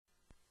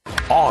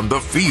on the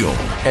field,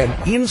 and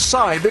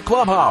inside the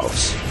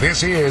clubhouse.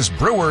 This is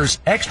Brewers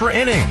Extra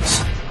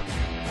Innings.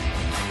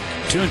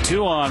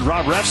 2-2 on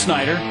Rob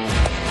Refsnyder.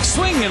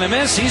 Swing and a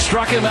miss. He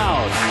struck him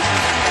out.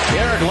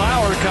 Eric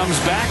Lauer comes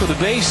back with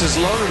the bases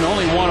loaded and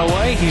only one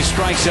away. He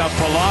strikes out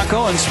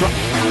Polanco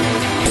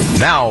and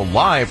Now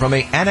live from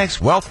the Annex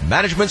Wealth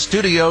Management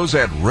Studios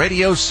at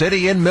Radio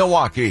City in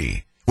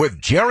Milwaukee with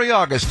Jerry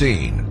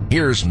Augustine.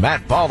 Here's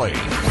Matt Pauley.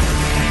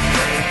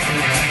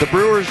 The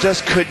Brewers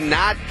just could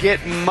not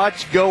get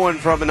much going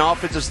from an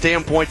offensive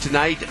standpoint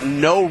tonight.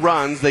 No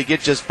runs. They get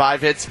just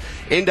 5 hits,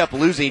 end up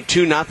losing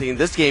 2-0.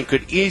 This game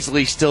could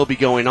easily still be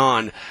going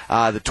on.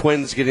 The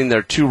Twins getting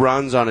their 2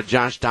 runs on a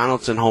Josh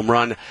Donaldson home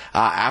run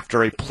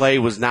after a play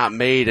was not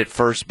made at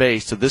first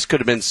base. So this could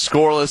have been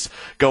scoreless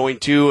going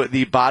to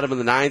the bottom of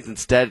the 9th.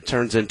 Instead, it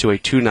turns into a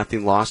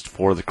 2-0 loss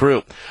for the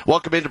Crew.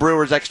 Welcome into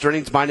Brewers Extra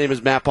Innings. My name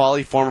is Matt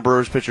Pauley. Former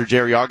Brewers pitcher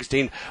Jerry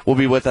Augustine will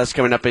be with us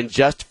coming up in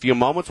just a few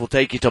moments. We'll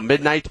take you till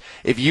midnight.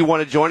 If you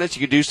want to join us, you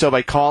can do so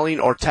by calling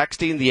or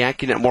texting the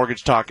AccuNet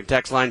Mortgage Talk and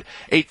Text line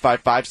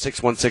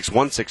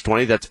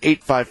 855-616-1620. That's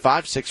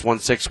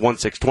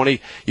 855-616-1620.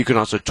 You can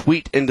also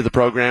tweet into the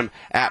program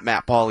at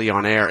Matt Pauley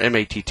on air,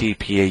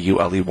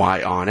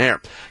 MattPauley on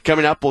air.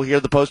 Coming up, we'll hear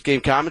the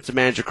post-game comments of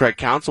manager Craig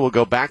Counsell. We'll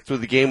go back through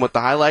the game with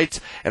the highlights,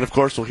 and of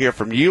course, we'll hear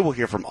from you. We'll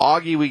hear from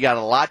Augie. We got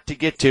a lot to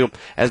get to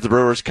as the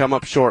Brewers come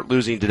up short,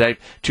 losing today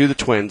to the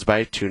Twins by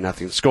a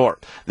 2-0 score.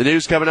 The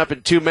news coming up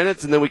in 2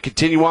 minutes, and then we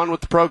continue on with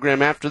the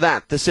program after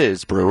that. This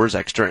is Brewers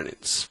Extra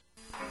Innings.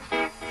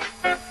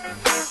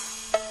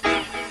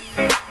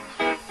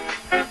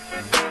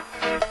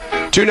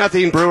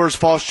 2-0 Brewers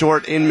fall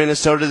short in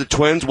Minnesota. The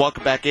Twins.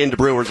 Welcome back into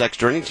Brewers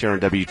Extra Innings here on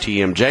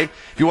WTMJ.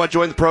 If you want to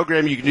join the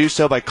program, you can do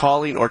so by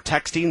calling or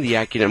texting the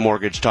AccuNet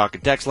Mortgage Talk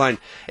and Text line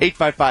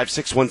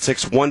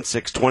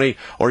 855-616-1620,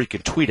 or you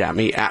can tweet at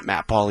me at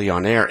Matt Pauley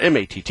on air,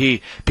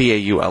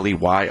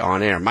 MattPauley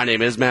on air. My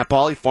name is Matt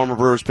Pauley, former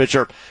Brewers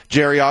pitcher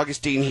Jerry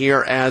Augustine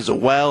here as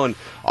well. And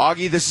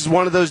Augie, this is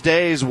one of those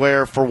days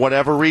where, for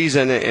whatever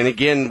reason, and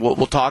again,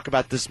 we'll talk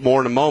about this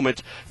more in a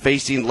moment,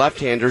 facing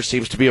left-handers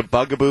seems to be a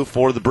bugaboo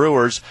for the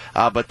Brewers.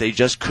 But they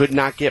just could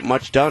not get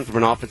much done from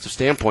an offensive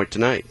standpoint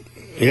tonight.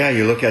 Yeah,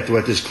 you look at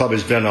what this club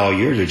has done all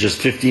year. They're just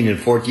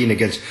 15-14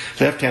 against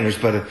left-handers.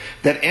 But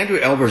that Andrew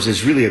Albers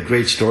is really a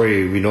great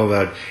story. We know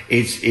about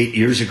eight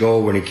years ago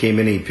when he came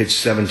in, he pitched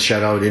 7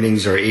 shutout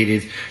innings or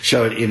 8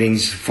 shutout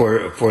innings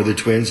for the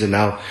Twins, and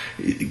now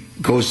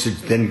goes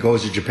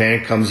to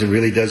Japan, comes and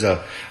really does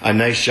a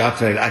nice job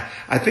tonight.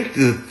 I think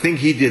the thing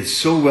he did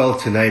so well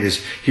tonight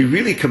is he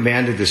really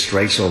commanded the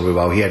strike zone really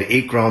well. He had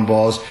 8 ground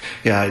balls,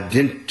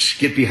 didn't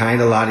get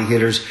behind a lot of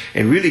hitters,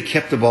 and really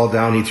kept the ball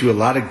down. He threw a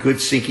lot of good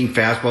sinking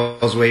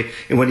fastballs away,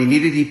 and when he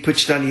needed, he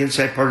pitched on the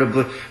inside part of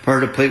the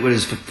plate with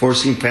his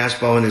four-seam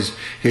fastball and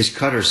his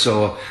cutter.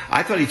 So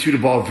I thought he threw the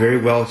ball very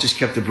well. It just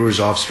kept the Brewers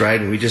off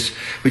stride, and we just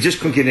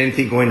couldn't get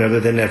anything going other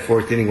than that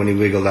 4th inning when he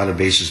wiggled out of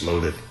bases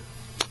loaded.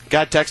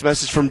 Got a text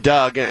message from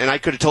Doug, and I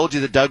could have told you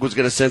that Doug was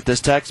going to send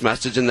this text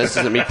message, and this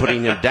isn't me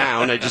putting him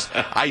down.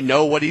 I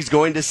know what he's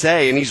going to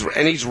say, and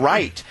he's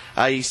right.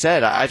 He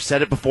said, I've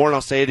said it before, and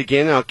I'll say it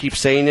again, and I'll keep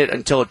saying it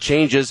until it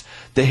changes.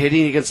 The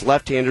hitting against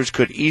left-handers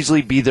could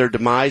easily be their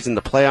demise in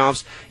the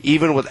playoffs.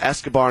 Even with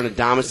Escobar and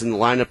Adames in the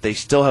lineup, they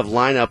still have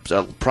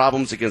lineup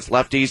problems against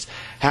lefties.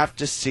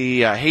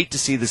 Hate to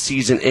see the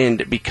season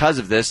end because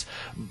of this,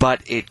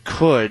 but it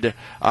could.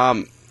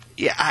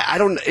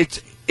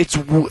 It's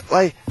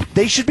like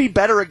they should be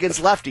better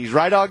against lefties,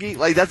 right, Augie?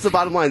 Like, that's the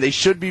bottom line. They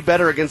should be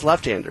better against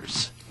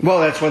left-handers.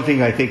 Well, that's one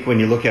thing I think when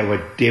you look at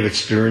what David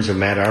Stearns and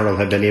Matt Arnold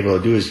have been able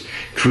to do is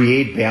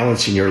create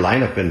balance in your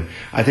lineup. And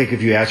I think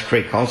if you ask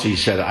Craig Counsell, he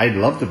said, I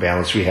love the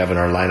balance we have in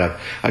our lineup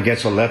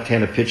against a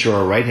left-handed pitcher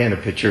or a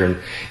right-handed pitcher. And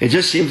it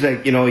just seems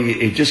like,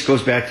 it just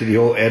goes back to the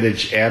old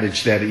adage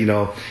that,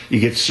 you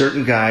get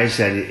certain guys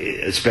that,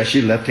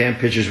 especially left-hand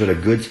pitchers with a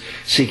good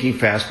sinking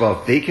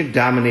fastball, if they can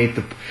dominate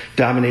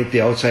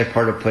the outside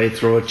part of play,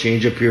 throw a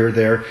changeup here or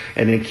there,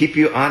 and then keep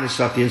you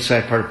honest off the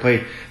inside part of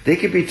play, they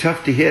can be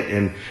tough to hit.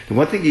 And the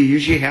one thing you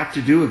usually have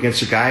to do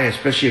against a guy,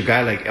 especially a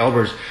guy like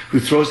Albers, who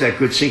throws that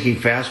good sinking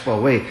fastball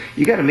away,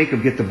 you got to make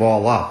him get the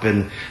ball up.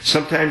 And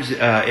sometimes,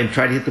 and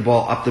try to hit the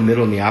ball up the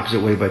middle in the opposite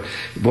way. But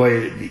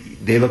boy,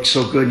 they look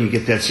so good, and you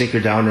get that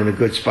sinker down in a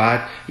good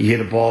spot. You hit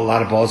a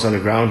lot of balls on the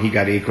ground. He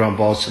got 8 ground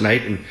balls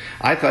tonight, and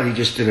I thought he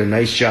just did a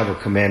nice job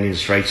of commanding the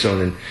strike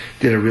zone and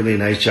did a really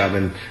nice job.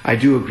 And I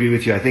do agree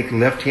with you. I think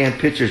left-hand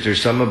pitchers,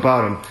 there's something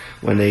about them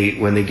when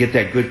they get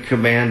that good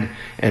command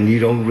and you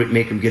don't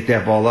make them get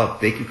that ball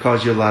up, they can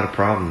cause you a lot of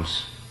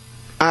problems.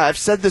 I've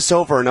said this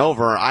over and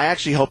over. I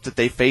actually hope that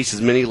they face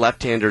as many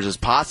left-handers as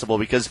possible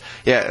because,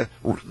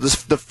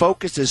 the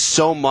focus is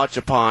so much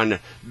upon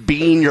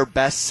being your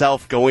best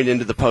self going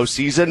into the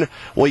postseason.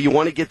 Well, you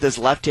want to get this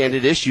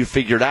left-handed issue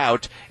figured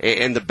out,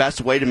 and the best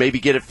way to maybe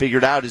get it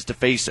figured out is to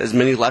face as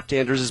many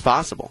left-handers as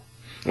possible.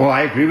 Well,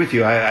 I agree with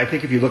you. I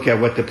think if you look at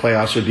what the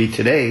playoffs would be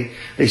today,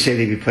 they say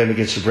they'd be playing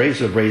against the Braves.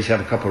 The Braves have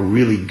a couple of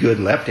really good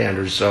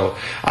left-handers. So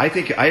I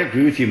think I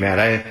agree with you,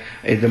 Matt.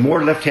 The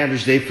more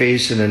left-handers they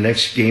face in the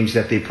next games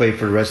that they play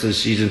for the rest of the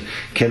season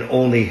can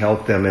only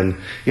help them. And,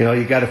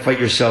 you got to fight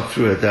yourself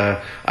through it.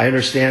 I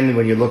understand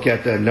when you look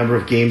at the number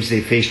of games they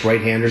faced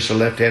right-handers to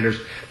left-handers,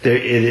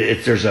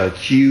 there's a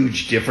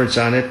huge difference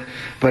on it.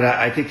 But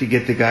I think to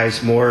get the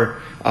guys more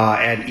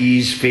at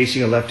ease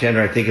facing a left-hander,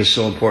 I think is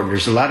so important.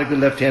 There's a lot of good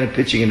left-handed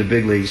pitching in the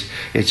big leagues.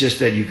 It's just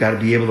that you've got to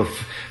be able to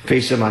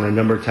face them on a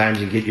number of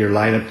times and get your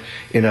lineup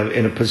in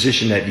a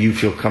position that you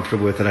feel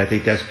comfortable with. And I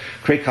think that's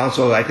Craig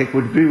Counsell, I think,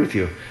 would agree with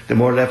you. The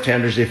more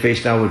left-handers they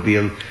face now would be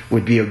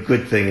a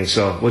good thing. And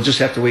so we'll just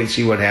have to wait and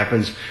see what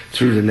happens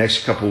through the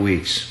next couple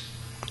weeks.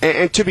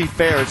 And to be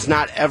fair, it's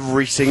not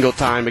every single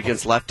time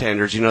against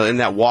left-handers. In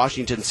that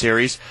Washington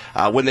series,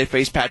 when they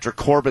faced Patrick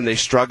Corbin, they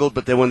struggled.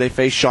 But then when they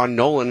faced Sean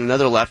Nolan,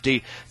 another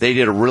lefty, they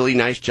did a really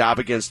nice job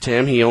against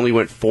him. He only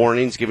went 4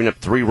 innings, giving up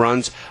 3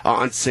 runs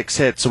on 6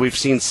 hits. So we've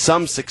seen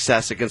some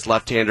success against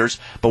left-handers,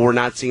 but we're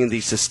not seeing the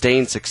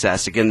sustained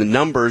success. Again, the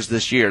numbers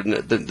this year,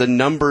 the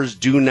numbers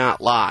do not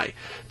lie.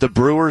 The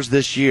Brewers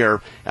this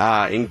year,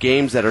 in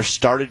games that are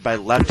started by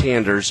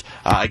left-handers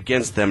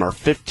against them, are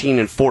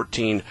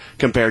 15-14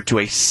 compared to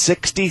a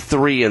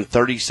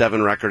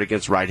 63-37 record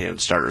against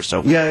right-handed starters.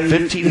 So yeah,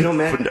 15.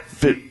 Matt,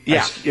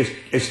 yeah.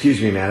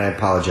 Excuse me, man. I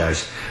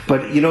apologize,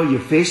 but you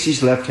face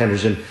these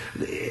left-handers,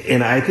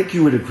 and I think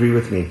you would agree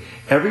with me.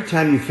 Every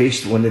time you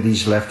face one of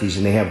these lefties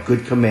and they have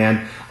good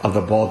command of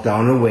the ball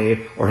down and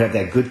away, or have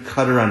that good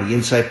cutter on the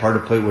inside part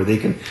of the plate where they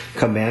can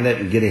command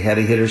it and get ahead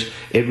of hitters,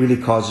 it really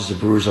causes the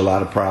Brewers a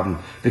lot of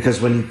problem. Because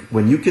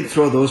when you can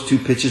throw those 2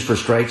 pitches for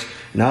strikes,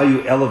 now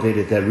you elevate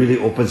it. That really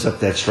opens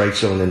up that strike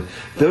zone, and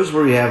those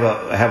where you have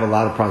a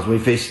lot of problems. When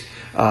we face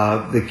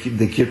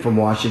the kid from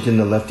Washington,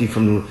 the lefty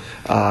from,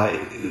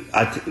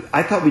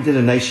 I thought we did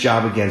a nice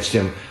job against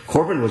him.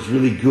 Corbin was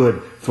really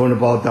good, throwing the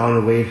ball down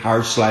and away,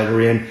 hard slider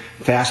in,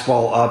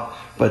 fastball up.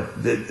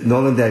 But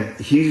Nolan,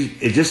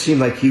 it just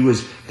seemed like he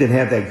didn't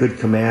have that good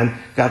command.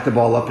 Got the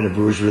ball up, and the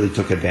Brewers really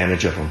took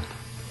advantage of him.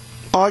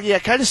 Oh yeah, I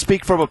kind of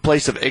speak from a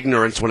place of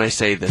ignorance when I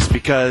say this,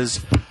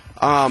 because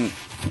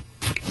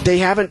they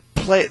haven't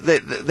played.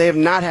 They have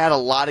not had a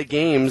lot of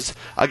games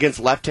against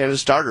left-handed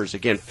starters.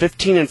 Again,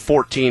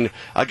 15-14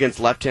 against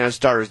left-handed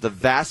starters. The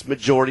vast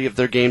majority of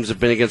their games have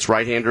been against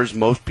right-handers.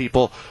 Most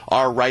people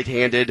are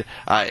right-handed.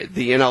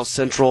 The NL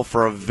Central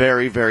for a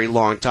very, very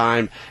long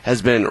time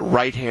has been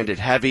right-handed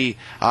heavy.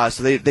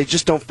 So they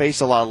just don't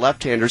face a lot of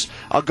left-handers.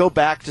 I'll go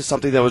back to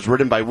something that was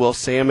written by Will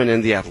Salmon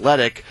in The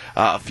Athletic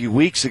a few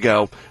weeks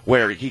ago,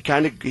 where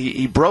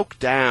he broke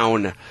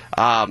down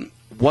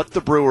what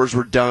the Brewers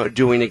were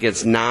doing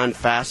against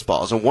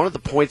non-fastballs. And one of the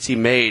points he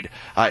made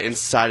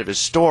inside of his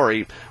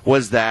story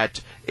was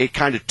that it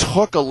kind of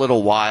took a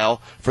little while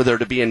for there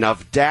to be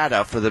enough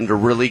data for them to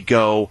really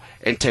go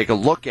and take a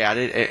look at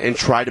it and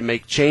try to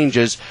make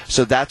changes.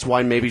 So that's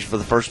why maybe for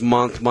the first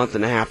month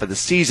and a half of the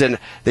season,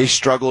 they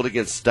struggled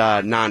against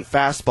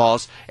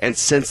non-fastballs. And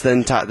since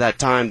then, that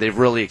time, they've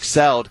really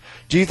excelled.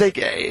 Do you think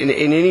in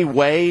any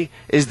way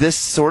is this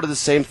sort of the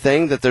same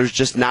thing, that there's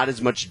just not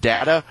as much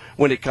data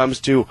when it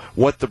comes to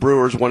what the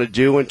Brewers want to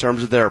do in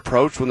terms of their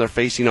approach when they're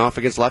facing off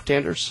against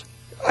left-handers?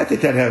 I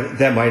think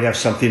that might have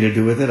something to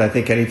do with it. I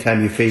think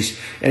anytime we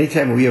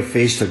have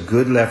faced a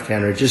good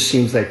left-hander, it just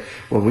seems like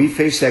when we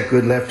face that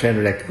good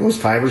left-hander that goes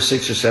 5 or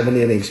 6 or 7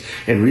 innings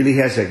and really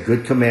has that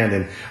good command.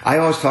 And I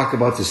always talk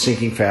about the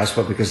sinking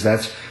fastball, because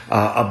that's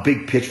a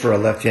big pitch for a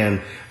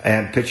left-hand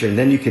pitcher. And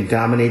then you can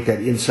dominate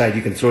that inside.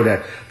 You can throw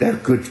that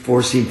good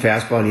 4-seam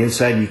fastball on the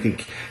inside, and you can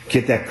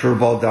get that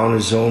curveball down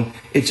the zone.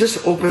 It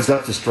just opens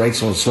up the strike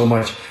zone so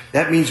much.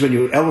 That means when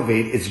you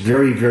elevate, it's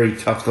very, very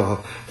tough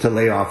to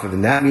lay off of.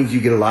 And that means you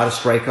get a lot of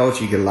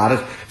strikeouts, you get a lot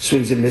of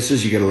swings and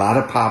misses, you get a lot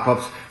of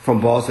pop-ups from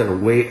balls that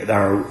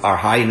are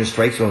high in the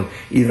strike zone,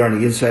 either on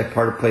the inside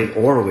part of plate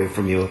or away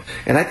from you.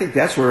 And I think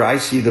that's where I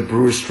see the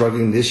Brewers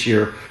struggling this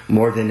year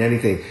more than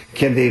anything.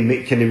 Can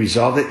they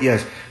resolve it?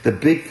 Yes. The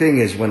big thing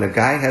is when a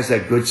guy has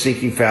that good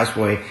sinking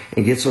fastball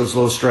and gets those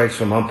low strikes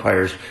from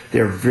umpires,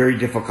 they're very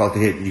difficult to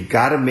hit. You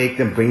got to make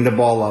them bring the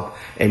ball up,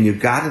 and you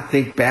got to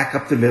think back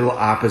up the middle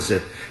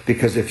opposite,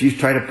 because if you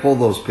try to pull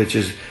those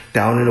pitches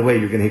down and away,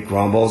 you're going to hit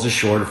ground balls to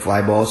short, or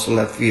fly balls to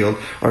left field,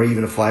 or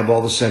even a fly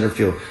ball to center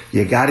field.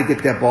 You got to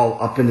get that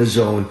ball up in the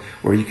zone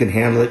where you can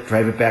handle it,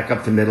 drive it back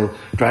up the middle,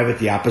 drive it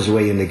the opposite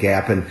way in the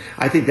gap. And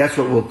I think that's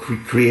what will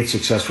create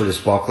success for this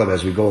ball club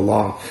as we go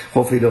along.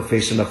 Hopefully they'll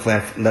face enough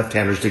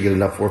left-handers to get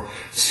enough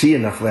see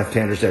enough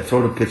left-handers that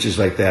throw the pitches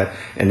like that,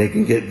 and they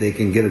can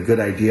get a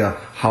good idea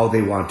how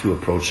they want to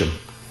approach them.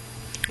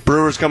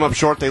 Brewers come up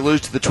short. They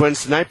lose to the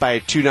Twins tonight by a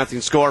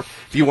 2-0 score.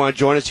 If you want to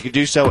join us, you can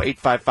do so.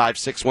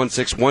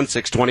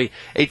 855-616-1620.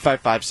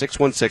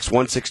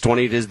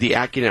 855-616-1620. It is the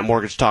AccuNet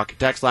Mortgage Talk and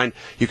Text line.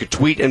 You can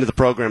tweet into the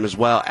program as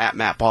well, at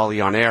Matt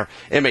Pauley on air.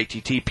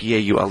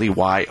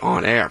 MattPauley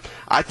on air.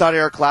 I thought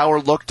Eric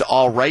Lauer looked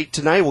all right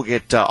tonight. We'll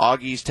get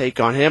Augie's take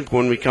on him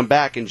when we come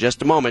back in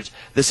just a moment.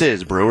 This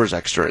is Brewers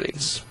Extra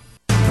Innings.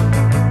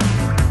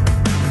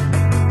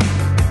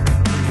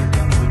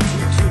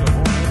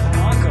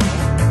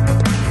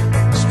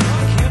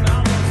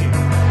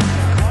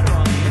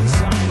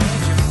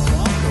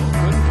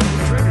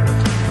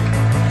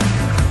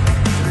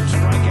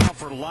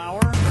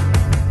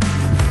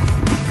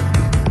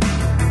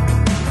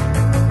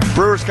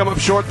 come up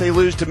short. They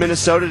lose to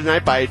Minnesota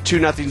tonight by a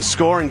 2-0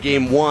 score in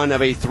Game 1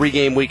 of a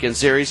 3-game weekend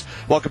series.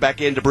 Welcome back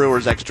into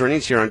Brewers Extra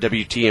Innings here on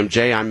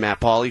WTMJ. I'm Matt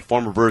Pauley,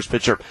 former Brewers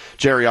pitcher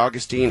Jerry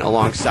Augustine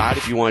alongside.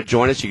 If you want to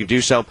join us, you can do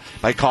so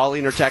by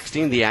calling or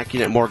texting the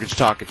AccuNet Mortgage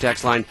Talk and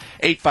Text line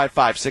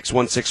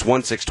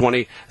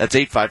 855-616-1620. That's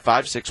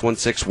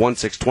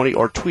 855-616-1620.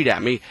 Or tweet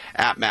at me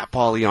at Matt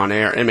Pauley on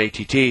air,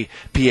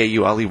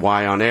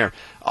 MattPauley on air.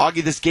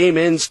 Augie, this game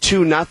ends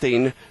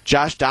 2-0.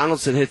 Josh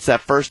Donaldson hits that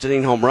first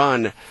inning home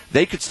run.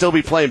 They could still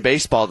be playing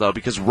baseball, though,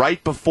 because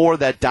right before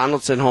that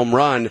Donaldson home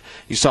run,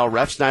 you saw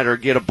Refsnyder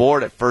get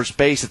aboard at first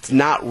base. It's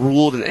not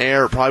ruled an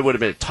error. It probably would have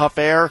been a tough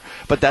error,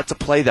 but that's a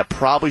play that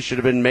probably should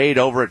have been made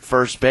over at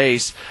first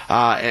base,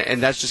 and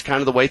that's just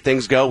kind of the way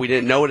things go. We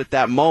didn't know it at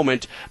that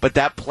moment, but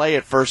that play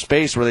at first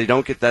base where they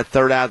don't get that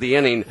third out of the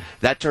inning,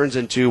 that turns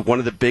into one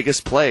of the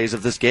biggest plays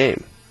of this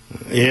game.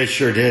 Yeah, it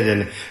sure did,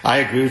 and I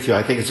agree with you.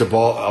 I think it's a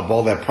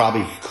ball that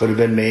probably could have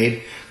been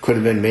made,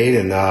 and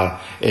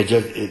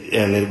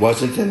it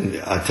wasn't.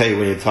 And I'll tell you,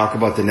 when you talk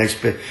about the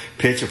next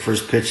pitch, the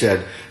first pitch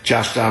that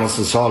Josh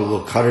Donaldson saw, a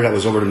little cutter that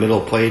was over the middle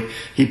of the plate,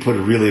 he put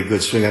a really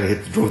good swing on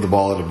it, drove the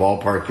ball out of the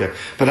ballpark.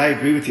 But I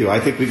agree with you. I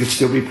think we could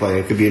still be playing.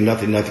 It could be a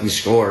 0-0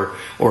 score,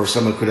 or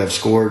someone could have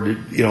scored,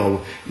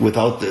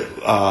 without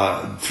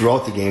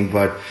throughout the game.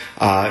 But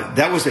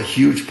that was a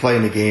huge play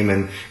in the game,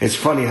 and it's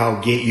funny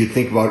how you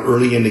think about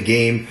early in the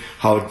game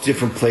how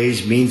different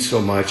plays mean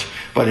so much.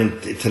 But in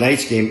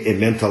tonight's game, it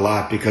meant a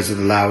lot because it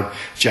allowed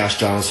Josh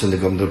Donaldson to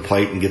come to the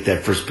plate and get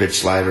that first pitch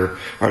slider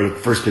or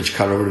first pitch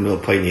cut over the middle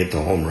of the plate and hit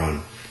the home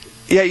run.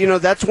 Yeah,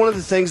 that's one of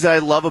the things that I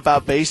love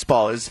about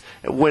baseball is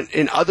when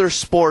in other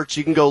sports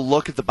you can go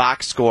look at the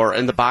box score,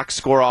 and the box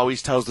score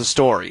always tells the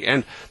story.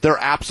 And there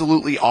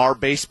absolutely are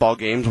baseball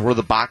games where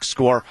the box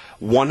score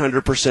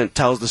 100%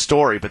 tells the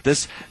story. But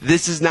this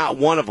is not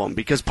one of them,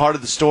 because part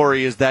of the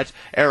story is that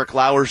Eric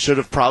Lauer should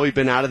have probably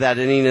been out of that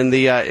inning in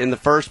the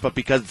first, but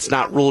because it's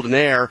not ruled an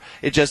error,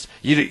 it just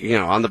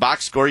on the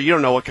box score you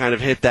don't know what kind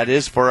of hit that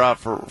is for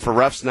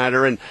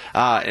Refsnyder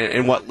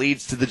and what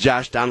leads to the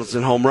Josh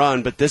Donaldson home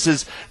run. But this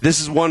is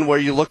one where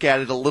you look at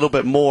it a little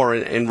bit more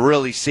and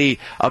really see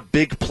a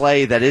big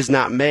play that is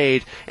not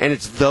made, and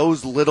it's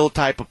those little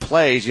type of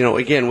plays.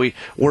 Again,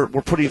 we're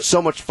putting so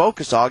much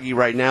focus, Augie,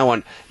 right now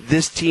on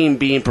this team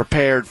being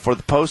prepared for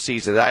the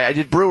postseason. I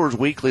did Brewers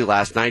Weekly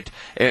last night,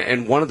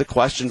 and one of the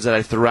questions that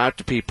I threw out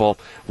to people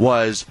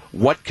was,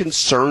 what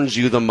concerns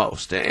you the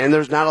most? And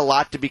there's not a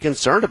lot to be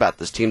concerned about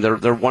this team.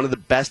 They're one of the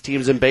best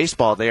teams in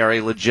baseball. They are a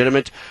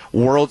legitimate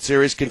World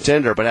Series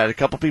contender, but I had a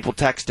couple people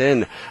text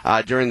in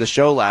during the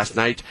show last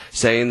night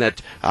saying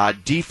that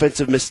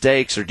defensive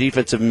mistakes or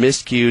defensive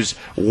miscues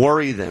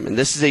worry them. And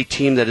this is a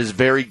team that is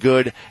very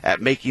good at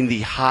making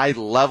the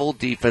high-level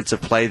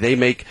defensive play. They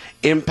make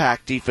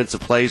impact defensive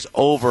plays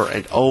over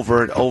and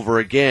over and over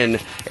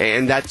again.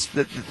 And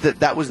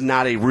that was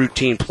not a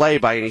routine play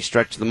by any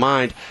stretch of the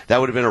mind. That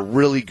would have been a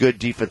really good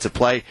defensive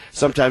play.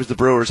 Sometimes the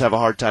Brewers have a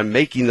hard time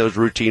making those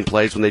routine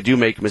plays. When they do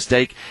make a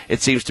mistake,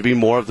 it seems to be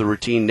more of the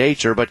routine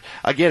nature. But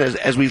again,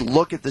 as we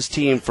look at this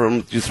team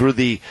through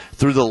the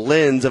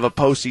lens of a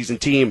postseason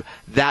team,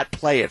 that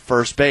play at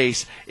first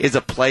base is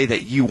a play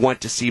that you want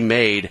to see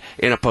made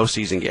in a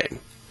postseason game.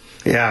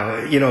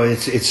 Yeah,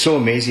 it's so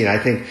amazing. I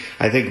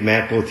think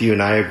Matt, both you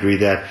and I agree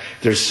that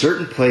there's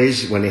certain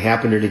plays when they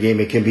happen in the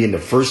game. It can be in the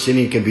first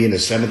inning, it can be in the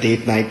 7th,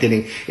 8th, 9th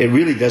inning. It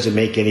really doesn't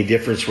make any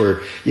difference,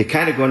 where you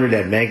kind of go under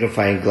that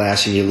magnifying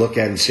glass and you look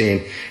at it and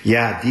saying,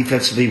 yeah,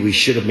 defensively we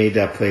should have made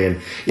that play.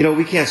 And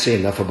we can't say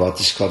enough about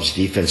this club's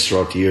defense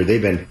throughout the year.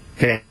 They've been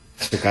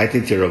fantastic. I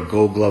think they're a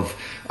Gold Glove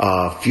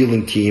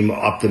fielding team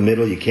up the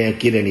middle. You can't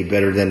get any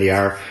better than they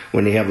are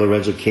when they have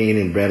Lorenzo Cain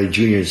and Bradley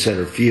Jr. in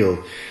center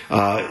field.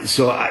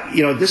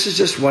 This is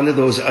just one of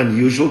those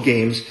unusual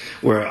games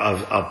where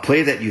a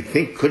play that you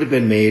think could have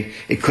been made,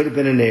 it could have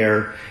been an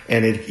error,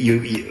 and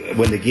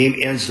when the game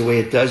ends the way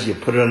it does, you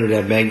put it under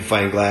that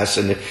magnifying glass,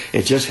 and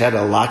it just had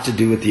a lot to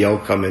do with the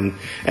outcome. And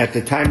at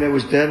the time that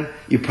was done,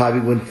 you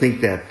probably wouldn't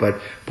think that. But,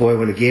 boy,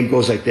 when a game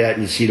goes like that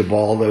and you see the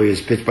ball the way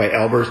it's pitched by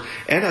Albers,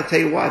 and I'll tell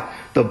you what,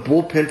 the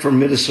bullpen from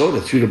Minnesota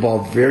threw the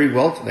ball very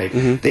well tonight.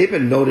 Mm-hmm. They've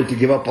been noted to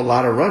give up a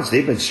lot of runs.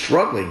 They've been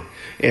struggling,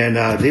 and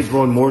they've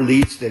blown more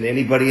leads than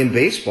anybody in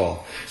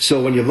baseball.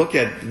 So when you look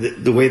at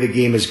the way the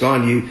game has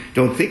gone, you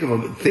don't think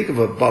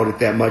about it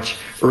that much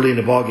early in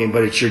the ball game,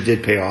 but it sure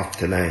did pay off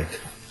tonight.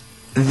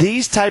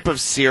 These type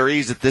of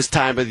series at this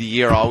time of the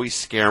year always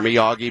scare me,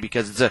 Augie,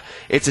 because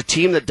it's a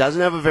team that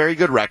doesn't have a very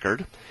good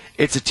record.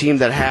 It's a team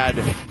that had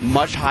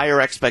much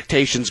higher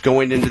expectations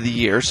going into the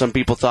year. Some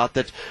people thought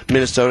that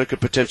Minnesota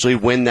could potentially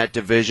win that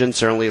division.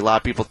 Certainly a lot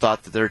of people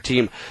thought that they're a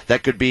team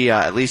that could be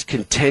at least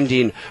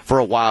contending for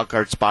a wild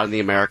card spot in the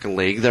American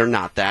League. They're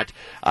not that.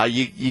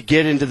 You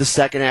get into the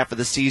second half of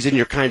the season,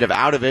 you're kind of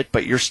out of it,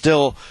 but you're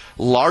still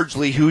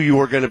largely who you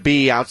were going to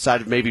be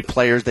outside of maybe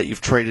players that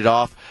you've traded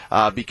off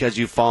because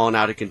you've fallen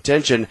out of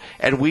contention.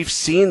 And we've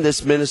seen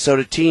this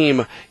Minnesota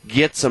team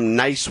get some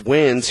nice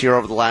wins here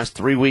over the last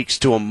 3 weeks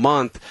to a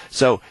month,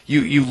 So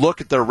you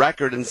look at their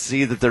record and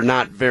see that they're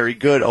not very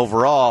good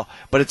overall,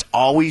 but it's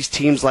always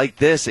teams like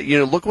this.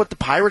 Look what the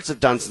Pirates have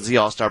done since the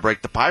All-Star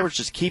break. The Pirates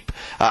just keep,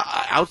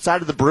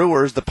 outside of the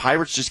Brewers, the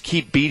Pirates just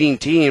keep beating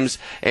teams,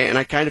 and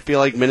I kind of feel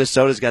like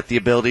Minnesota's got the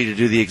ability to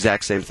do the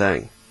exact same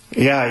thing.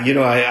 Yeah,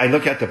 I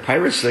look at the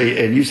Pirates,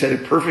 and you said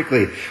it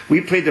perfectly.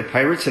 We played the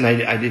Pirates, and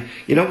I did.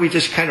 We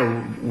just kind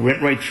of went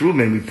right through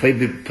them, and we played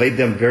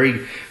them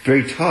very,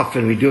 very tough,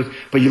 and we do it.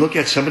 But you look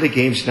at some of the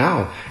games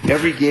now.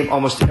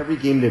 Almost every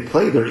game they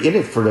play, they're in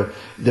it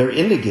they're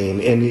in the game,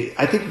 and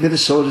I think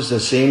Minnesota's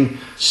the same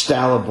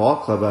style of ball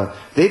club.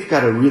 They've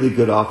got a really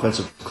good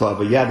offensive club.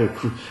 But yeah,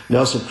 the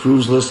Nelson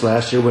Cruz list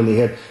last year when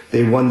they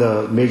won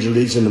the major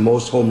leagues in the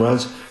most home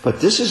runs. But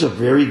this is a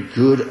very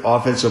good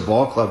offensive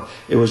ball club.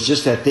 It was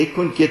just that they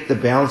couldn't get the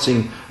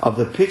balancing of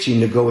the pitching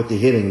to go with the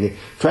hitting. They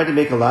tried to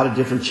make a lot of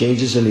different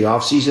changes in the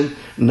offseason.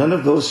 None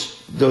of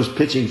those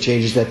pitching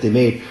changes that they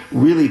made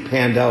really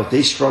panned out.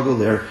 They struggle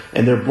there,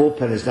 and their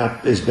bullpen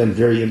has been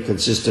very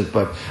inconsistent.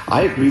 But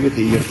I agree with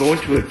you. You go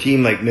into a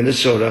team like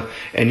Minnesota,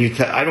 and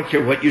I don't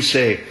care what you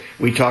say.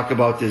 We talk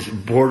about this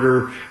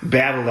border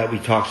battle that we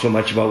talk so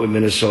much about with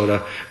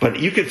Minnesota, but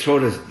you can throw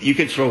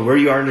where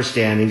you are in the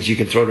standings. You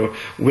can throw the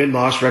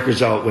win-loss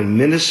records out. When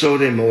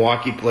Minnesota and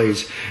Milwaukee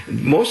plays,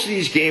 most of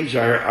these games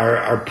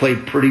are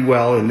played pretty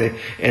well, and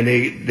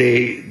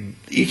they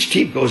each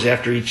team goes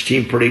after each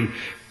team pretty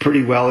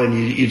well, and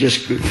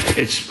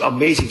it's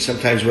amazing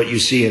sometimes what you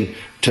see. And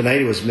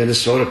tonight it was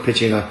Minnesota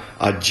pitching a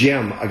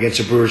gem against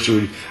the Brewers,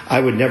 who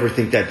I would never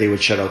think that they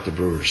would shut out the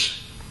Brewers.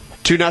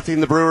 2-0,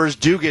 the Brewers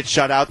do get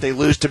shut out. They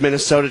lose to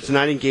Minnesota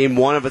tonight in Game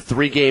 1 of a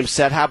 3-game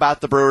set. How about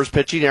the Brewers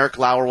pitching? Eric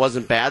Lauer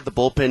wasn't bad. The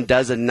bullpen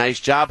does a nice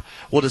job.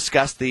 We'll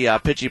discuss the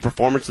pitching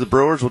performance of the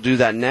Brewers. We'll do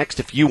that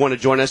next. If you want to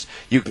join us,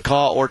 you can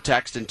call or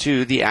text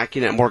into the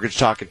AccuNet Mortgage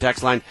Talk and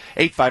Text line,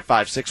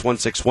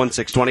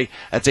 855-616-1620.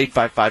 That's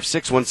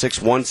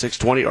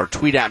 855-616-1620. Or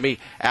tweet at me,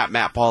 at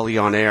Matt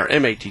Pauley on air,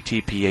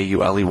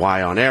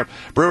 MattPauley on air.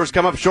 Brewers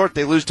come up short.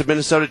 They lose to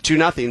Minnesota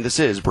 2-0. This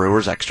is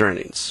Brewers Extra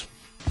Innings.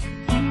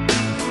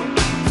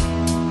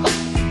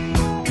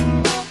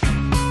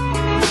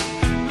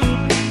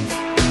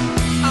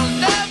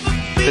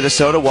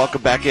 Minnesota,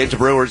 welcome back into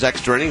Brewers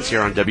Extra Innings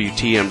here on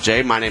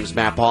WTMJ. My name is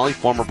Matt Pauley,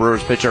 former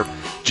Brewers pitcher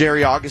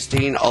Jerry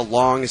Augustine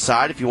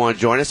alongside. If you want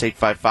to join us,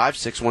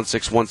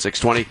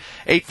 855-616-1620.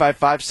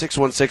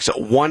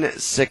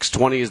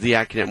 855-616-1620 is the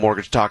AccuNet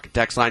Mortgage Talk and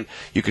Text line.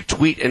 You could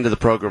tweet into the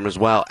program as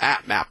well,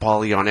 at Matt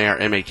Pauley on air,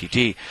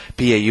 MattPauley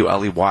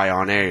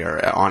on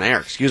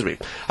air.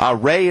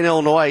 Ray in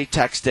Illinois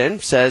texts in,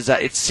 says,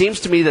 it seems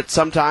to me that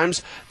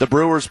sometimes the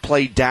Brewers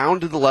play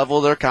down to the level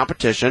of their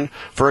competition.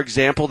 For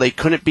example, they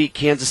couldn't beat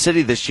Kansas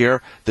City this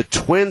year. The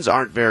Twins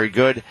aren't very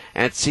good,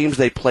 and it seems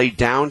they play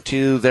down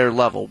to their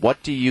level.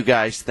 What do you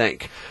guys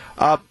think?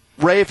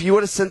 Ray, if you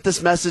would have sent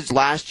this message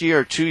last year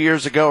or 2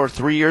 years ago or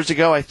 3 years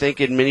ago, I think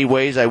in many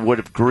ways I would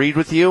have agreed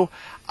with you.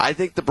 I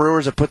think the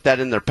Brewers have put that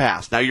in their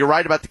past. Now, you're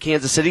right about the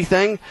Kansas City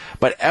thing,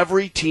 but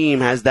every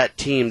team has that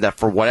team that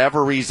for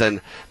whatever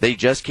reason they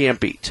just can't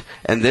beat.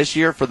 And this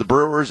year for the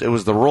Brewers, it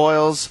was the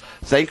Royals.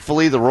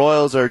 Thankfully, the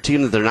Royals are a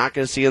team that they're not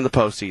going to see in the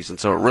postseason,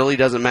 so it really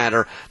doesn't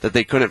matter that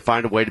they couldn't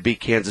find a way to beat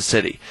Kansas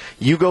City.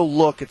 You go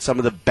look at some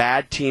of the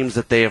bad teams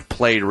that they have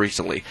played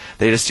recently.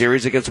 They had a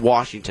series against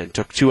Washington,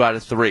 took 2 out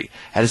of 3.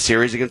 Had a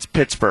series against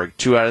Pittsburgh,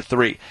 2 out of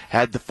 3.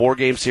 Had the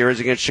 4-game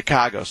series against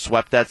Chicago,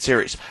 swept that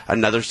series.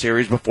 Another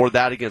series before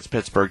that against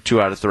Pittsburgh,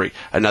 2 out of 3.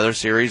 Another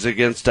series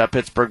against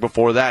Pittsburgh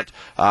before that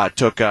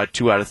took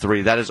 2 out of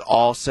 3. That is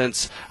all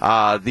since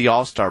the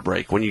All-Star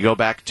break. When you go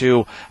back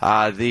to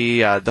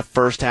the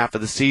first half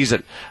of the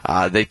season,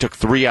 they took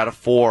 3 out of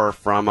 4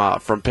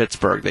 from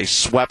Pittsburgh. They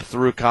swept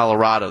through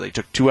Colorado. They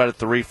took 2 out of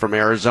 3 from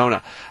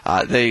Arizona.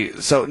 I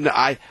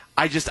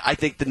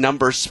think the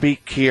numbers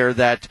speak here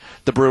that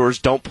the Brewers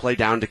don't play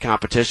down to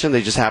competition.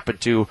 They just happen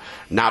to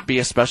not be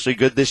especially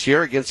good this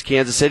year against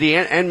Kansas City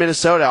and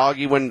Minnesota.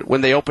 Augie,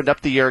 when they opened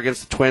up the year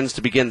against the Twins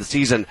to begin the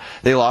season,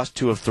 they lost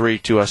 2 of 3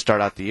 to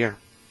start out the year.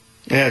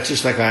 Yeah, it's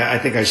just like I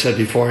think I said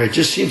before. It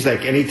just seems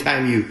like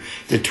anytime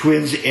the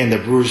Twins and the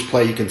Brewers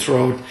play, you can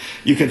throw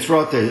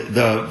out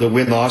the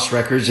win-loss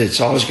records. It's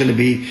always going to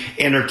be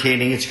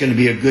entertaining. It's going to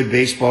be a good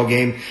baseball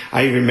game.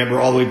 I even remember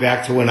all the way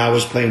back to when I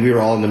was playing. We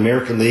were all in the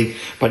American League.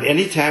 But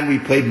anytime we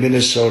played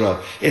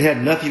Minnesota, it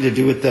had nothing to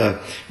do with the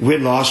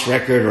win-loss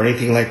record or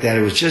anything like that.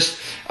 It was just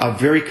a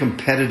very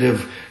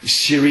competitive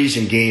series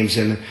and games.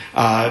 And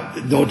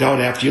no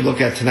doubt after you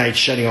look at tonight,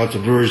 shutting out the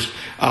Brewers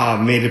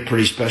made it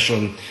pretty special.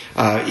 And,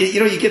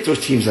 you get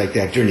those teams like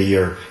that during the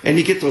year. And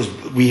you get those,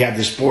 we have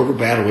this border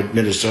battle with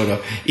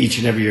Minnesota each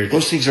and every year.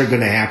 Those things are going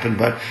to happen.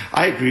 But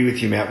I agree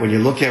with you, Matt. When you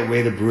look at the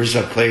way the Brewers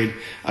have played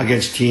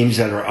against teams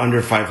that are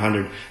under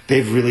 500,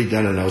 they've really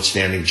done an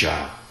outstanding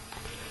job.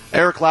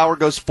 Eric Lauer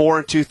goes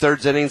 4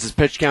 2/3 innings. His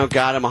pitch count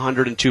got him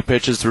 102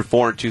 pitches through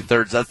 4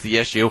 2/3. That's the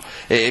issue.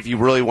 If you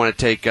really want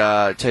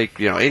to take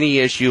any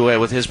issue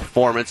with his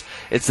performance,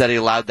 it's that he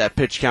allowed that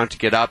pitch count to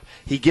get up.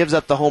 He gives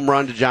up the home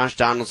run to Josh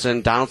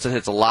Donaldson. Donaldson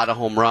hits a lot of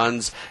home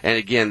runs, and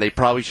again, they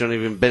probably shouldn't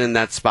have even been in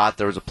that spot.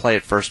 There was a play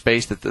at first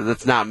base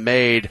that's not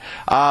made.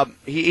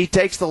 He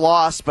takes the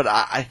loss, but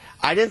I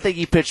didn't think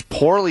he pitched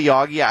poorly,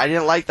 Augie. I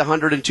didn't like the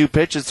 102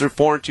 pitches through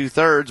 4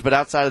 2/3, but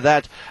outside of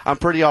that, I'm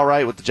pretty all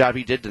right with the job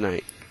he did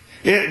tonight.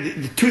 Yeah,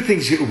 the two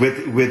things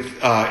with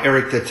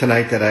Eric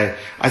tonight that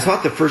I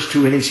thought the first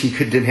 2 innings he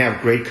didn't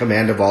have great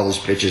command of all those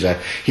pitches.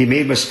 He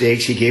made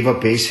mistakes. He gave up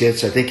base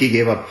hits. I think he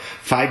gave up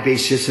 5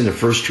 base hits in the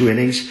first 2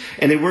 innings,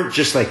 and they weren't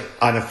just like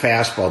on a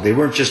fastball. They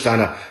weren't just on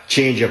a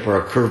changeup or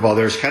a curveball.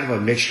 There was kind of a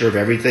mixture of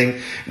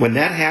everything. When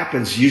that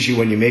happens, usually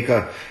when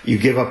you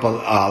give up a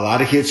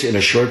lot of hits in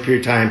a short period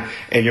of time,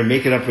 and you're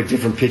making up with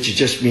different pitches, it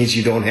just means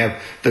you don't have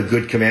the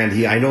good command.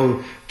 I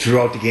know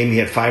throughout the game he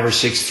had 5 or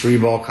 6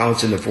 3-ball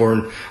counts in the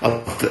 4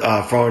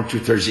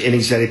 2/3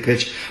 innings that he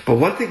pitched. But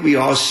one thing we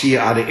all see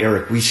out of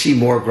Eric, we see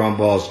more ground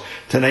balls.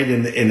 Tonight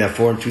in the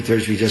 4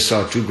 2/3, we just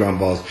saw 2 ground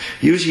balls.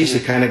 Usually he's the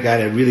kind of guy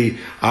that really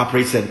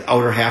operates that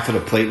outer half of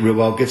the plate real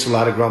well, gets a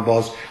lot of ground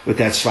balls with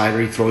that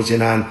slider he throws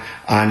in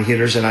on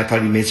hitters, and I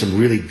thought he made some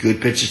really good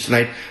pitches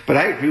tonight. But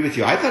I agree with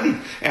you. I thought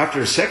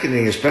after a second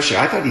inning especially,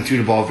 I thought he threw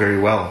the ball very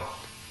well.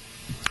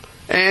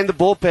 And the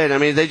bullpen, I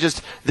mean,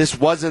 this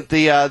wasn't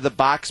the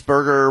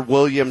Boxberger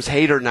Williams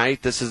hater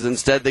night. This is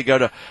instead they go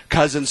to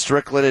Cousins,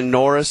 Strickland, and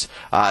Norris.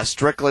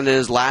 Strickland in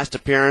his last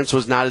appearance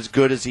was not as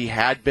good as he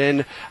had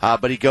been,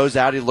 but he goes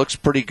out, he looks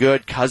pretty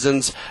good.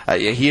 Cousins,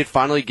 he had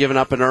finally given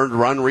up an earned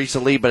run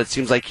recently, but it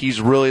seems like he's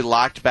really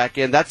locked back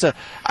in.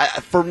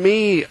 For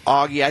me,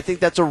 Augie, I think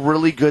that's a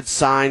really good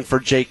sign for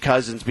Jake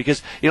Cousins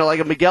because,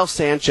 like a Miguel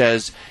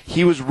Sanchez,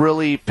 he was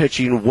really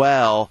pitching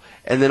well,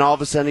 and then all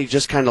of a sudden he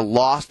just kind of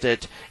lost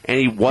it, and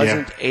he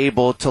wasn't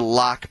able to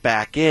lock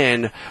back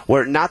in.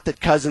 Where not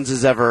that Cousins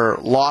has ever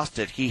lost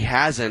it, he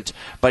hasn't,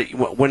 but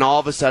when all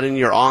of a sudden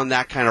you're on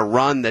that kind of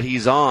run that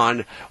he's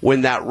on,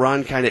 when that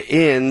run kind of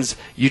ends,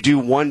 you do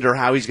wonder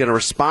how he's going to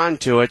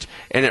respond to it,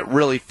 and it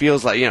really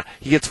feels like,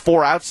 he gets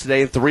 4 outs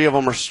today, and 3 of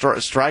them are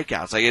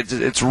strikeouts. Like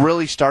it's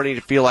really starting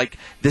to feel like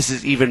this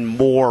is even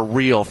more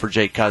real for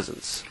Jake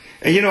Cousins.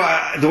 And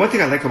the one thing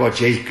I like about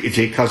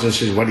Jake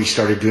Cousins is what he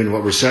started doing,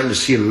 what we're starting to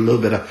see a little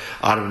bit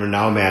out of him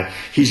now, Matt.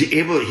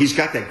 He's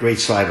got that great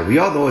slider. We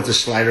all know that the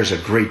slider is a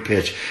great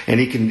pitch, and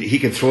he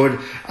can throw it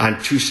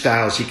on 2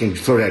 styles. He can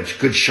throw that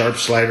good sharp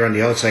slider on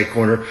the outside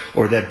corner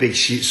or that big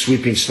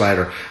sweeping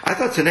slider. I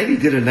thought tonight he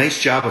did a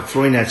nice job of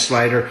throwing that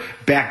slider,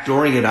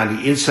 backdooring it on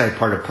the inside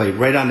part of plate,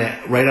 right on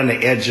the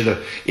edge of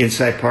the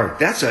inside part.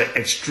 That's an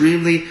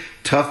extremely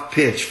tough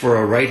pitch for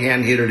a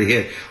right-hand hitter to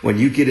hit when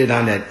you get it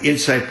on that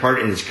inside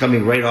part and it's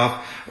coming right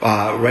off,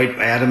 right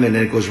at him, and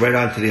then it goes right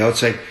on to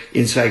the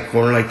inside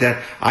corner like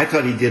that. I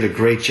thought he did a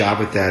great job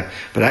with that.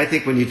 But I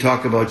think when you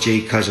talk about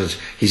Jake Cousins,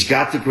 he's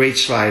got the great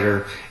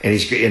slider,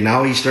 and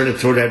now he's starting to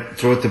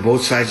throw it to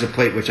both sides of the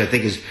plate, which I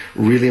think is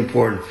really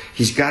important.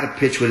 He's got to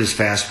pitch with his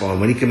fastball, and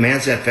when he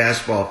commands that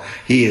fastball,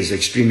 he is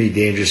extremely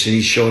dangerous, and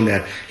he's shown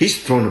that.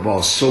 He's thrown the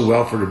ball so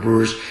well for the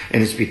Brewers,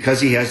 and it's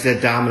because he has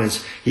that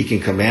dominance. He can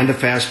command the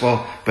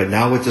fastball, but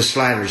now with the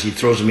sliders, he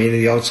throws them into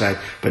the outside.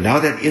 But now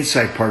that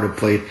inside part of the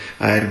plate,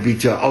 it'd be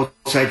to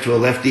outside to a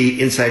lefty,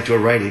 inside to a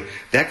righty,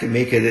 that can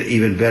make it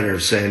even better.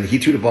 And he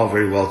threw the ball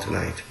very well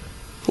tonight.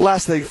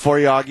 Last thing for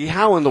you, Augie.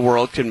 How in the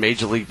world can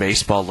Major League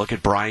Baseball look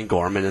at Brian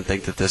Gorman and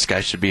think that this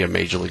guy should be a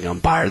Major League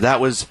umpire?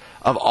 That was,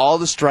 of all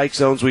the strike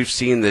zones we've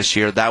seen this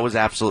year, that was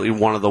absolutely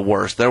one of the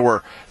worst. There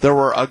were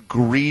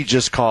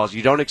egregious calls.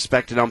 You don't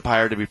expect an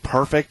umpire to be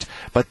perfect,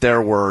 but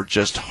there were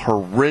just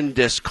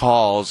horrendous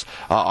calls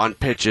on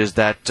pitches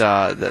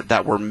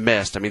that were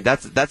missed. I mean,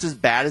 that's as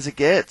bad as it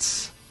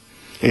gets.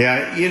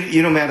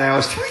 Yeah, Matt, I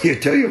always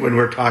tell you when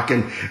we're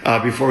talking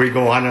before we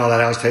go on and all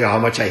that, I always tell you how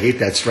much I hate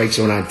that strike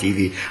zone on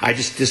TV. I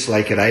just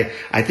dislike it.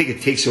 I think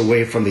it takes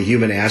away from the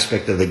human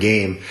aspect of the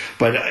game.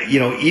 But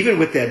even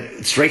with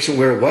that strike zone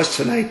where it was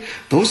tonight,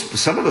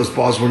 some of those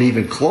balls weren't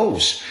even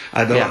close.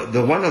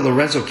 The one of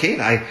Lorenzo Cain,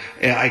 I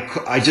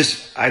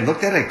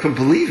looked at it, I couldn't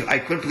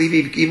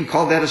believe he even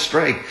called that a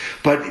strike.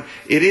 But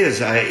it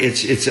is.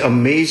 It's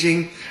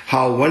amazing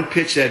how one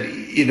pitch that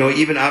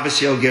even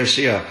Avisail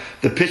Garcia,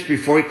 the pitch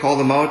before he called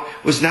him out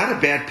was not a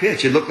bad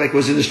pitch. It looked like it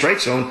was in the strike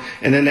zone,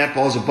 and then that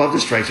ball's above the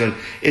strike zone.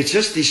 It's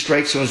just these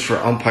strike zones for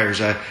umpires.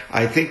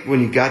 I think when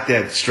you got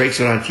that strike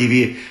zone on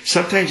TV,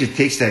 sometimes it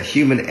takes that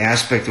human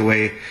aspect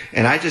away,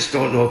 and I just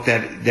don't know if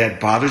that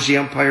bothers the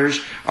umpires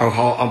or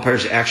how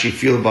umpires actually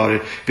feel about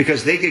it,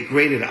 because they get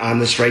graded on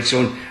the strike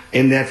zone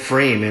in that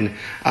frame,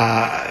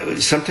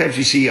 and sometimes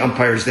you see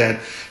umpires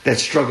that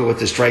struggle with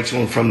the strike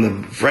zone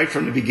right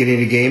from the beginning of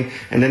the game,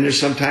 and then there's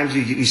sometimes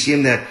you see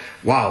them that,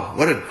 wow,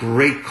 what a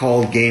great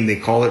called game. They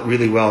call it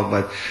really well,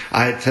 but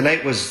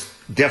tonight was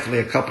definitely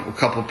a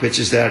couple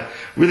pitches that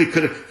really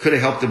could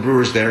have helped the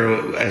Brewers there,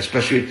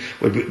 especially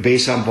with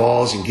base on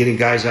balls and getting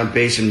guys on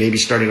base and maybe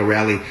starting a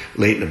rally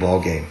late in the ball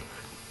game.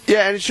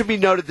 Yeah, and it should be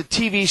noted the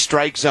TV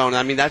strike zone,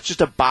 I mean, that's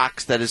just a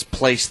box that is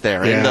placed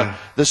there. Yeah.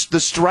 And the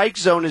strike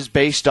zone is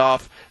based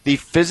off the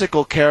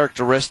physical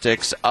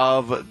characteristics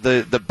of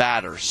the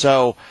batter.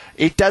 So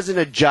it doesn't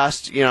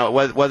adjust,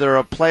 whether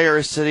a player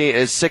is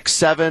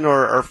 6'7"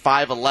 or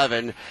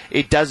 5'11",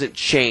 it doesn't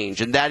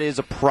change, and that is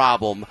a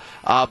problem.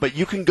 But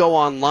you can go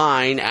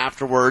online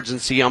afterwards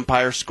and see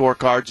umpire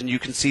scorecards, and you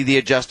can see the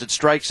adjusted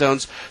strike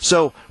zones.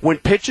 So when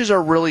pitches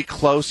are really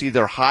close,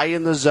 either high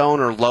in the zone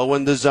or low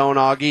in the zone,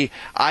 Augie,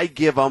 I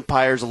give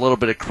umpires a little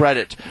bit of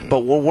credit. But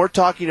when we're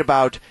talking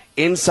about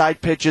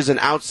inside pitches and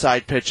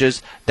outside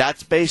pitches,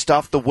 that's based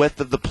off the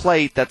width of the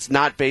plate. That's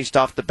not based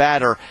off the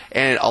batter.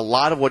 And a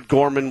lot of what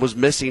Gorman was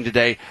missing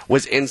today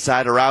was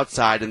inside or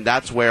outside, and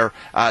that's where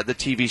the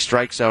TV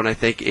strike zone, I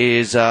think,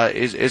 is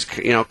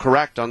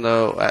correct on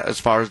as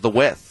far as the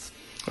width.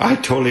 I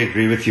totally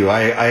agree with you.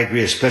 I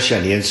agree, especially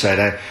on the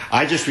inside.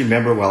 I just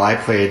remember while I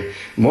played,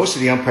 most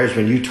of the umpires,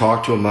 when you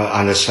talk to them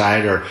on the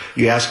side or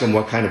you ask them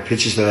what kind of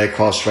pitches that I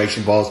call strikes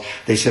and balls,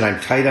 they said,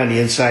 I'm tight on the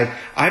inside.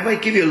 I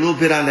might give you a little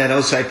bit on that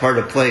outside part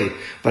of play,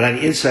 but on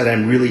the inside,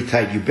 I'm really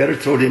tight. You better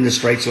throw it in the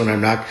strike zone. I'm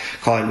not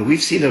calling it.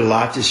 We've seen it a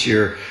lot this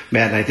year,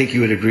 Matt, and I think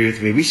you would agree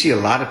with me. We see a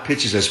lot of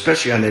pitches,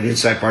 especially on that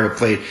inside part of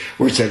plate,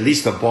 where it's at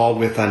least a ball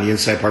width on the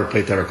inside part of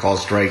plate that are called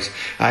strikes.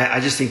 I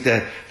just think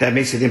that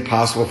makes it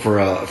impossible for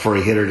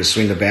a hitter to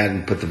swing the bat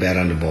and put the bat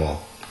on the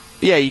ball.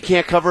 Yeah, you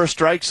can't cover a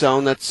strike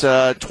zone that's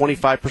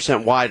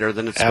 25% wider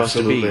than it's supposed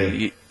Absolutely. to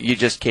be. You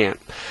just can't.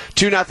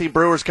 2-0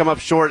 Brewers come up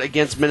short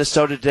against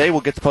Minnesota today. We'll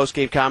get the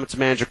post-game comments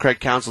of manager Craig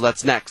Counsell.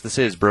 That's next. This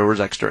is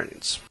Brewers Extra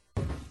Innings.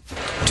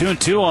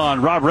 2-2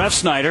 on Rob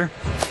Refsnyder.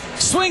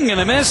 Swing and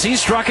a miss. He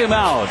struck him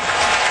out.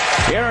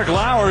 Eric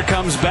Lauer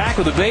comes back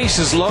with the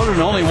bases loaded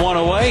and only one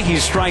away. He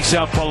strikes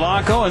out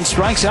Polanco and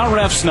strikes out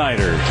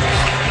Refsnyder.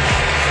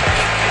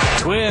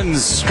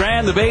 Twins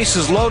strand the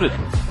bases loaded.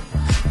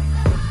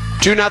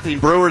 2-0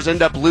 Brewers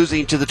end up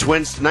losing to the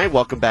Twins tonight.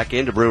 Welcome back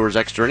into Brewers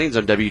Extra Innings.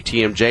 I'm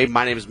WTMJ.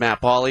 My name is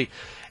Matt Pauley.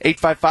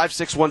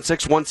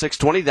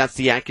 855-616-1620. That's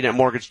the AccuNet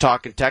Mortgage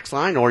Talk and Text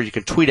line, or you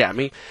can tweet at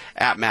me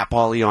at Matt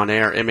Pauley on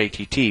air,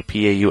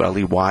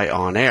 MattPauley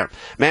on air.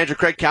 Manager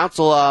Craig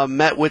Counsell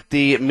met with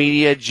the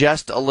media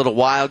just a little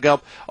while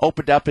ago,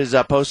 opened up his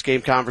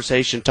post-game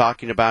conversation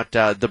talking about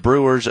the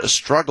Brewers'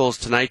 struggles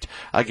tonight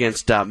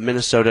against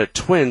Minnesota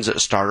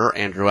Twins starter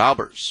Andrew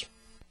Albers.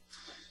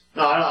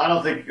 No, I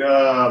don't think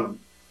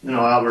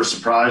Albers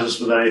surprised us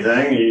with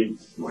anything.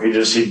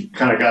 He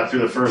kind of got through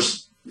the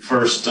first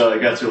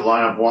got through the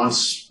lineup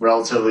once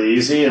relatively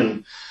easy,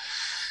 and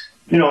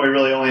we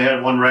really only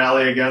had one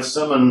rally against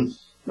him, and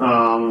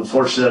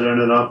unfortunately that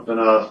ended up in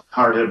a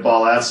hard hit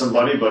ball at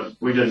somebody, but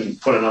we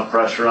didn't put enough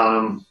pressure on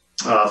him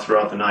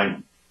throughout the night.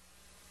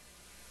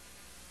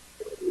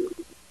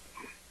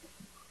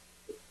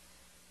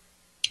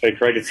 Hey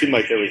Craig, it seemed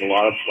like there was a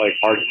lot of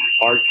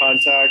hard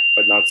contact,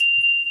 but not.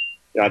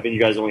 I think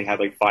you guys only had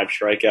 5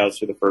 strikeouts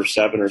through the first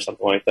 7 or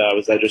something like that.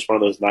 Was that just one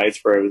of those nights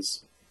where it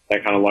was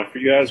that kind of luck for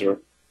you guys, or?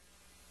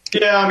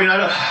 Yeah,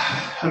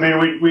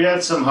 we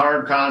had some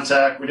hard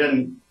contact. We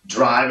didn't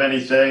drive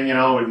anything,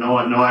 with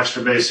no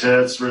extra base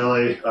hits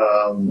really.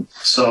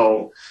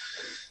 So,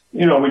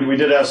 we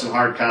did have some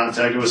hard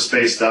contact. It was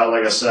spaced out,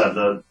 like I said.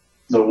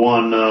 The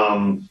one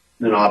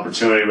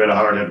opportunity, we had a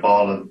hard hit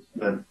ball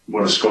that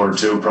would have scored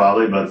 2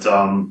 probably, but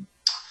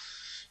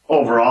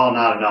overall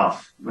not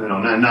enough.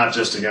 Not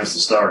just against the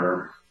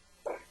starter.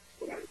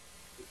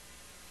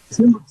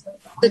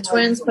 The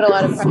Twins put a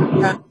lot of pressure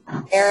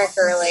on Eric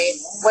early.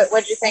 What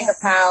did you think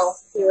of how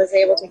he was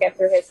able to get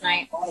through his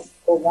night?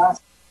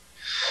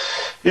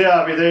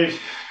 Yeah, they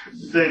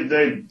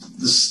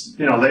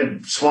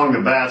swung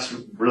the bats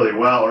really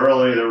well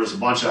early. There was a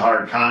bunch of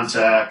hard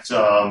contact.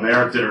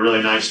 Eric did a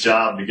really nice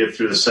job to get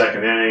through the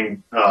second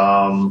inning.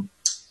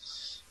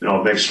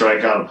 A big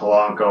strikeout of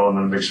Polanco and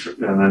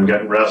then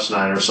getting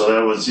Refsnyder.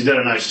 So he did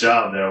a nice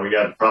job there. We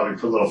got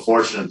probably a little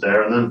fortunate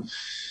there, and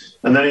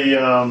then he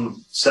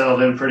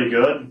settled in pretty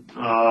good.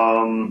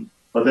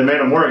 But they made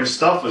him work. His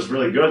stuff was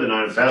really good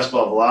tonight.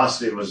 Fastball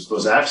velocity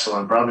was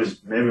excellent. Probably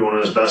maybe one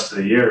of his best of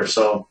the year.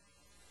 So,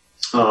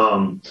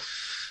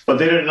 but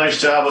they did a nice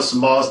job with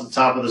some balls at the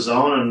top of the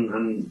zone,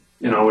 and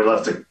we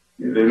left the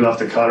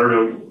cutter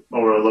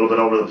over a little bit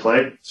over the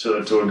plate to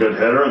a good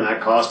hitter, and that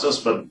cost us.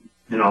 But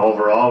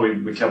overall,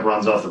 we kept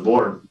runs off the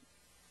board.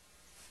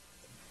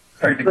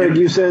 Craig,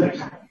 you said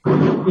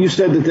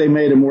that they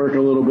made him work a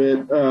little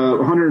bit.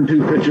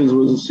 102 pitches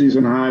was a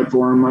season high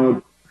for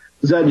him.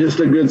 Is that just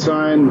a good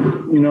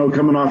sign,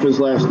 coming off his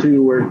last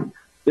 2 where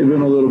they've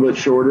been a little bit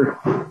shorter?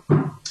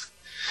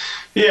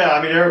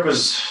 Yeah, Eric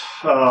was,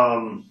 he had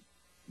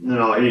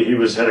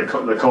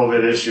the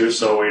COVID issue,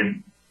 so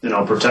we,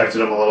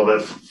 protected him a little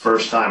bit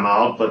first time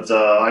out. But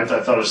I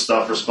thought his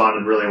stuff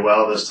responded really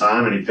well this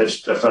time, and he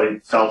pitched. I thought he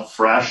felt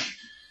fresh.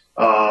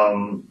 They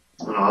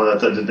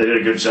did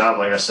a good job,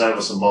 like I said,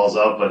 with some balls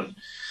up, but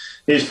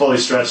he's fully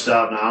stretched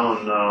out now,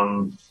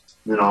 and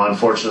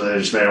unfortunately they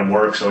just made him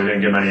work, so he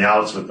didn't get many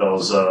outs with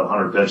those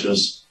 100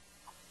 pitches.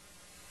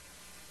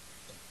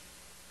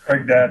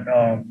 Craig,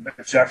 that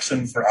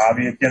ejection for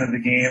Avi at the end of the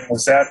game,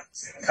 was that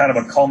kind of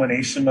a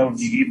culmination of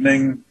the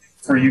evening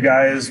for you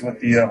guys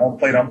with the home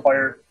plate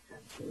umpire?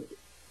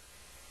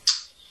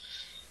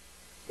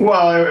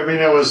 Well, I mean,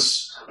 it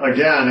was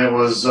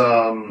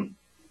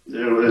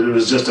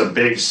just a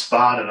big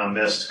spot and a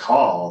missed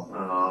call.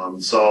 Avi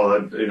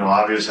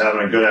was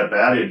having a good at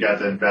bat. He got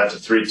the bat to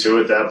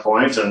 3-2 at that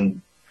point,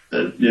 and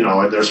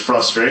there's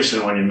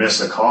frustration when you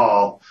miss a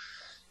call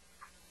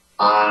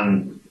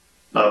on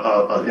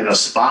in a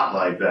spot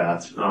like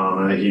that.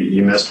 He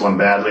missed one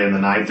badly in the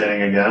ninth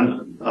inning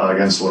again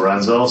against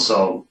Lorenzo.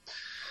 So,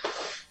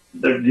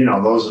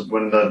 those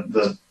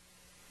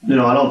when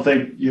I don't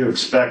think you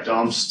expect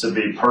umps to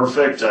be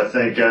perfect. I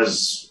think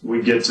as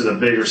we get to the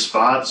bigger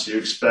spots, you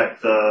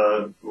expect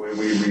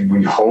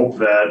we hope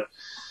that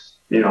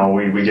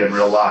we get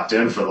real locked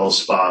in for those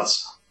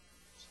spots.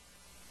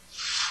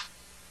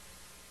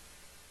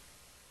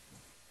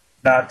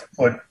 Not to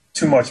put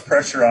too much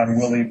pressure on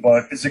Willie,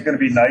 but is it going to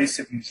be nice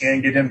if you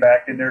can get him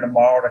back in there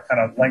tomorrow to kind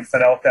of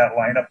lengthen out that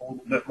lineup a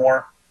little bit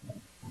more?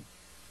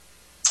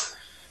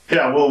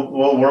 Yeah,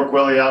 we'll work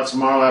Willie out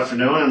tomorrow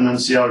afternoon and then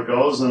see how it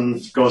goes. And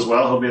if it goes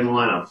well, he'll be in the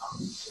lineup.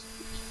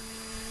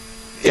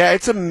 Yeah,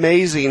 it's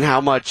amazing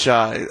how much the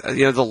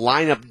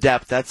lineup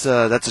depth. That's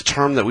a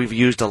term that we've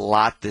used a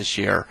lot this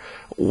year.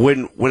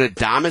 When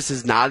Adames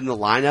is not in the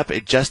lineup,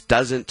 it just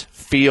doesn't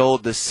feel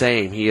the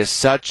same. He is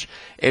such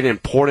an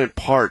important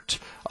part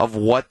of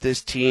what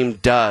this team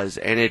does,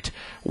 and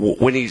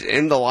when he's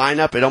in the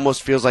lineup, it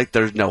almost feels like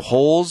there's no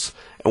holes.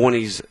 And when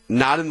he's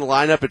not in the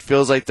lineup, it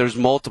feels like there's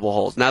multiple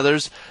holes. Now,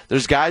 there's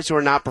guys who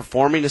are not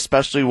performing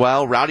especially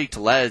well. Rowdy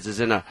Tellez is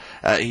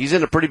he's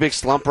in a pretty big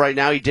slump right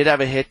now. He did have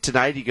a hit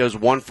tonight. He goes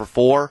 1 for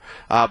 4,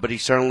 but he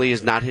certainly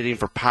is not hitting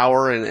for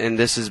power, and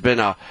this has been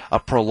a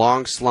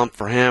prolonged slump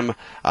for him.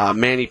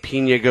 Manny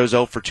Pena goes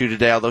 0 for 2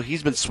 today, although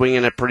he's been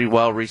swinging it pretty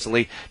well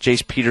recently.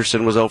 Jace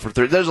Peterson was 0 for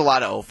 3. There's a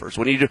lot of 0-fers.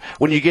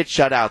 When you get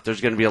shut out,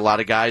 there's going to be a lot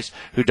of guys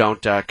who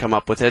don't come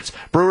up with hits.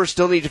 Brewers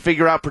still need to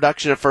figure out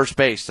production at first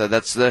base.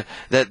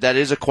 That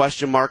is a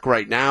question mark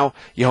right now.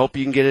 You hope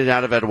you can get it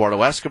out of Eduardo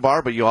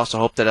Escobar, but you also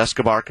hope that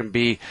Escobar can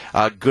be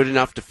good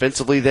enough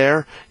defensively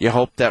there. You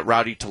hope that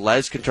Rowdy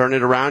Tellez can turn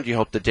it around. You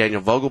hope that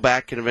Daniel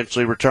Vogelback can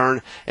eventually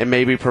return and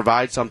maybe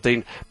provide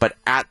something. But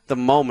at the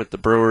moment, the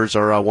Brewers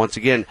are once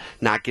again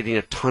not getting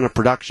a ton of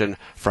production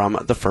from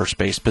the first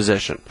base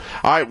position.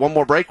 All right, one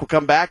more break. We'll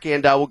come back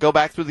and we'll go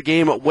back through the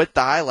game with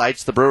the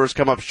highlights. The Brewers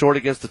come up short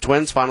against the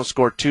Twins. Final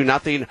score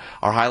 2-0.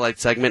 Our highlight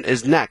segment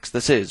is next.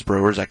 This is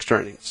Brewers Extra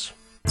Innings.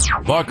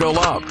 Buckle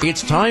up.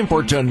 It's time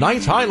for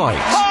tonight's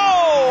highlights.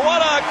 Oh,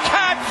 what a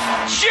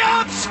catch!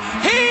 Jumps!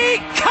 He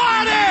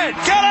caught it!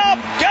 Get up!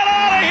 Get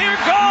out of here!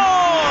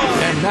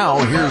 Go! And now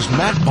here's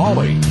Matt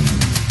Pauley.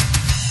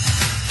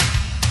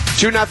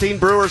 2-0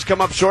 Brewers come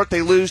up short.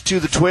 They lose to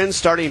the Twins.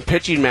 Starting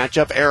pitching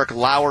matchup, Eric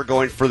Lauer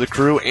going for the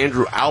Crew,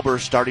 Andrew Albers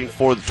starting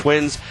for the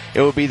Twins.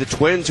 It would be the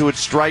Twins who would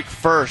strike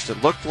first.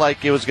 It looked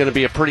like it was going to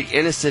be a pretty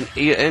innocent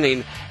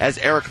inning as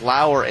Eric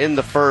Lauer in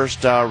the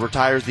first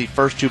retires the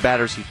first 2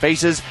 batters he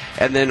faces,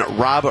 and then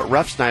Rob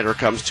Refsnyder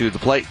comes to the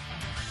plate.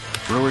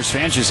 Brewers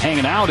fans just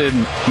hanging out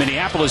in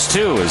Minneapolis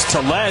too as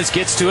Tellez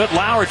gets to it.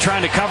 Lauer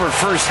trying to cover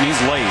first, and he's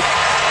late.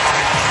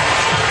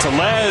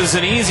 Tellez,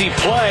 an easy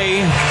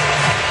play.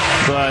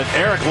 But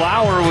Eric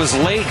Lauer was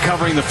late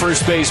covering the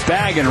first base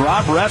bag, and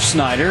Rob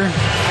Refsnyder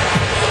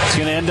is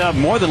going to end up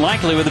more than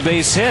likely with a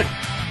base hit.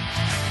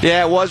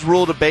 Yeah, it was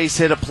ruled a base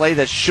hit, a play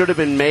that should have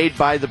been made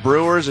by the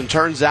Brewers, and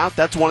turns out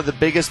that's one of the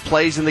biggest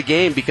plays in the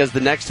game because the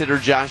next hitter,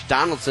 Josh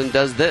Donaldson,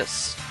 does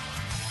this.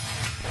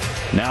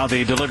 Now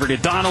they deliver to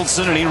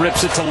Donaldson, and he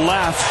rips it to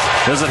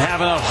left. Does it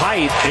have enough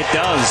height? It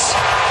does.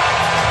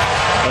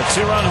 A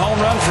 2-run home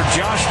run for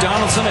Josh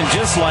Donaldson, and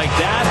just like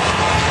that,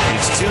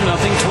 it's 2-0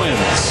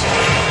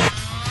 Twins.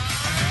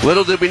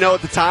 Little did we know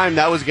at the time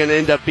that was going to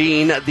end up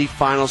being the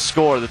final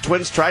score. The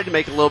Twins tried to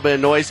make a little bit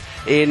of noise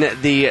in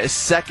the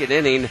second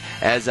inning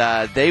as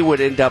they would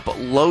end up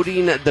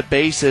loading the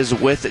bases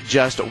with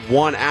just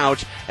 1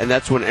 out, and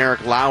that's when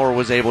Eric Lauer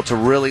was able to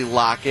really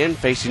lock in,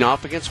 facing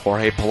off against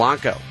Jorge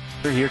Polanco.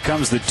 Here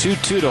comes the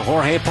 2-2 to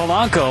Jorge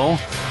Polanco.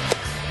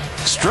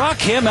 Struck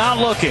him out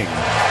looking.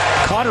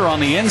 Caught her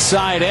on the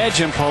inside edge,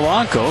 and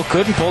Polanco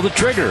couldn't pull the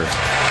trigger.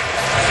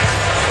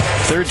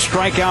 Third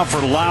strikeout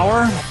for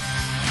Lauer.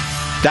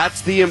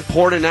 That's the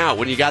important out.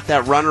 When you got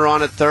that runner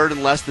on at third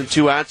and less than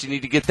 2 outs, you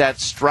need to get that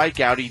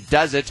strikeout. He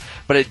does it,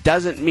 but it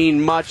doesn't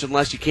mean much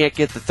unless you can't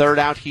get the third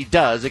out. He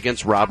does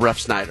against Rob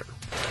Refsnyder.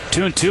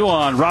 2-2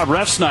 on Rob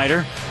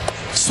Refsnyder.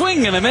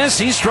 Swing and a miss.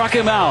 He struck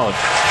him out.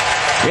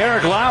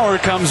 Eric Lauer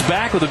comes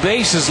back with the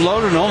bases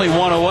loaded and only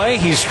 1 away.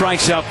 He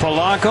strikes out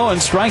Polanco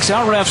and strikes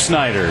out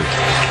Refsnyder.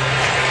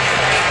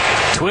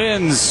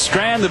 Twins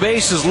strand the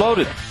bases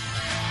loaded.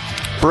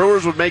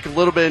 Brewers would make a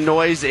little bit of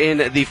noise in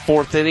the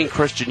 4th inning.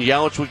 Christian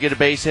Yelich would get a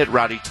base hit.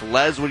 Rowdy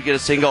Tellez would get a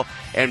single.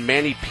 And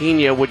Manny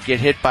Pena would get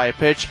hit by a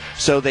pitch.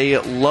 So they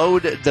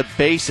load the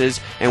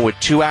bases. And with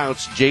 2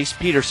 outs, Jace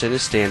Peterson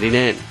is standing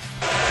in.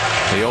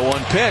 The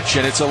 0-1 pitch,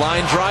 and it's a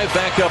line drive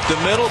back up the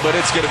middle, but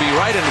it's going to be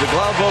right into the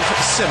glove of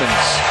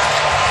Simmons,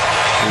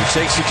 who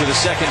takes it to the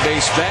second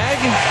base bag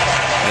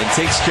and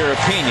takes care of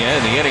Pena,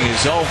 and the inning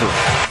is over.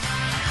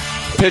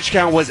 Pitch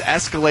count was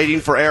escalating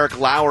for Eric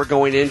Lauer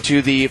going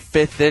into the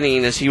 5th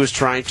inning as he was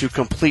trying to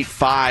complete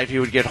 5. He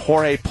would get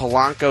Jorge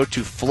Polanco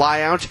to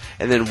fly out,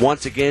 and then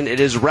once again it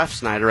is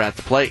Refsnyder at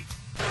the plate.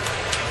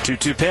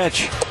 2-2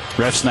 pitch.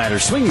 Refsnyder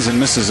swings and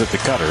misses at the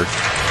cutter.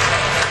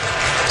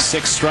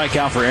 6th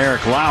strikeout for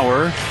Eric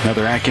Lauer.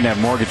 Another AccuNet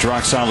Mortgage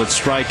Rock Solid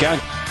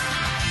strikeout.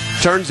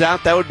 Turns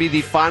out that would be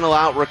the final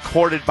out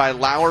recorded by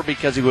Lauer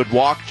because he would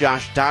walk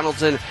Josh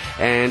Donaldson,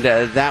 and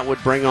that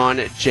would bring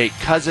on Jake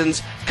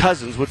Cousins.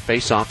 Cousins would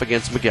face off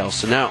against Miguel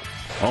Sano.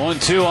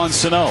 0-2 on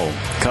Sano.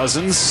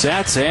 Cousins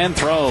sets and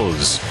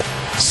throws.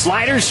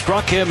 Slider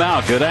struck him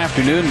out. Good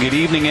afternoon, good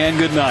evening, and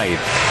good night.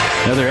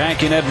 Another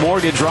AccuNet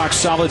Mortgage Rock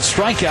Solid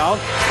strikeout.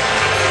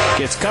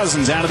 Gets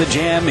Cousins out of the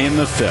jam in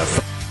the 5th.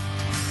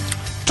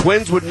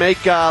 Twins would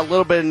make a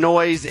little bit of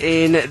noise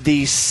in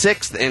the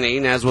 6th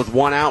inning, as with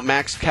 1 out,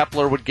 Max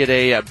Kepler would get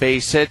a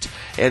base hit,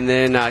 and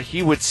then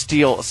he would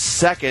steal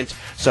second.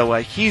 So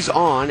he's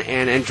on,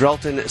 and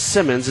Andrelton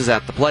Simmons is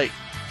at the plate.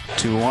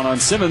 2-1 on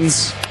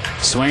Simmons.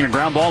 Swinging a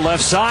ground ball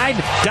left side.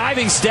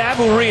 Diving stab,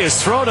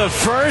 Urias. Throw to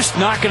first.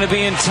 Not going to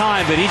be in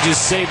time, but he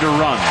just saved a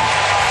run.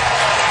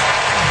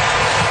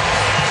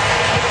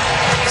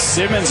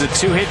 Simmons, a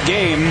 2-hit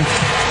game,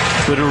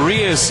 but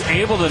Urias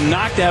able to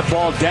knock that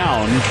ball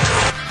down.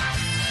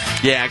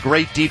 Yeah,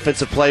 great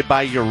defensive play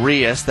by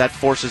Urias. That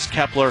forces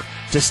Kepler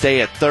to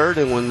stay at third,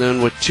 and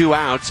then with 2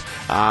 outs,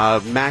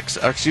 Byron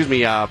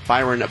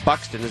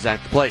Buxton is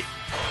at the plate.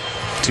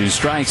 2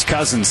 strikes.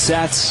 Cousins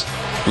sets,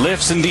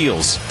 lifts and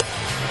deals.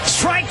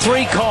 Strike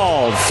 3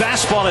 called.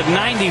 Fastball at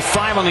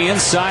 95 on the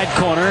inside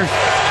corner,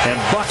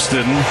 and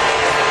Buxton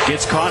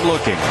gets caught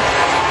looking.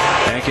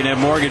 AccuNet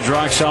Mortgage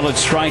Rock Solid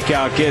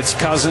strikeout gets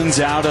Cousins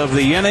out of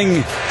the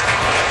inning.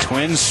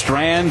 Twins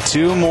strand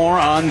 2 more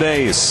on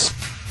base.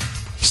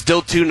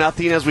 Still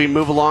 2-0 as we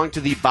move along to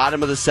the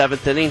bottom of the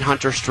 7th inning.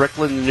 Hunter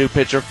Strickland, the new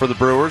pitcher for the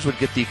Brewers, would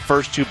get the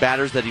first 2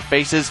 batters that he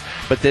faces,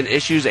 but then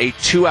issues a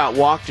 2-out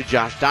walk to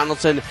Josh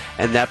Donaldson,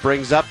 and that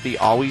brings up the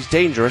always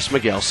dangerous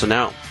Miguel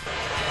Sano.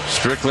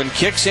 Strickland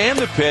kicks and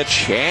the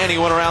pitch, and he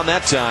went around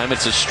that time.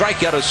 It's a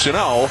strikeout of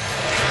Sano,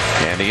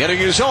 and the inning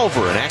is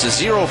over. And that's a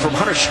 0 from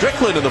Hunter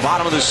Strickland in the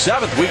bottom of the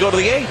 7th. We go to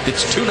the 8th.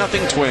 It's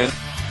 2-0 Twins.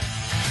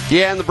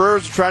 Yeah, and the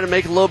Brewers would try to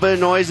make a little bit of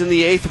noise in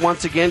the 8th.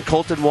 Once again,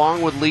 Colton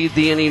Wong would lead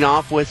the inning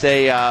off with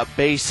a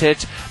base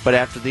hit, but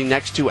after the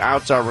next 2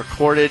 outs are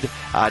recorded,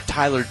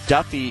 Tyler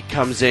Duffy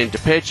comes in to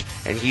pitch,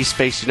 and he's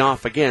facing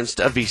off against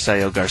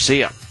Avisail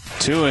Garcia.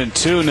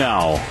 2-2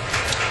 now.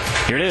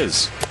 Here it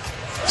is.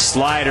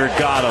 Slider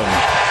got him.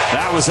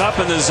 That was up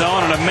in the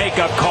zone, and a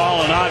makeup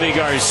call, and Avi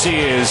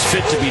Garcia is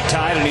fit to be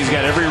tied, and he's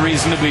got every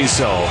reason to be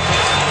so.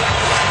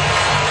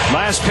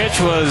 Last pitch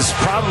was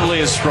probably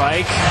a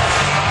strike.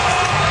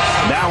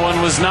 That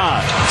one was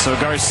not. So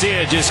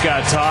Garcia just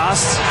got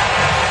tossed.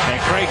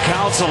 And Craig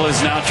Counsell is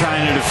now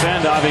trying to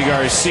defend Avi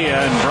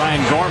Garcia. And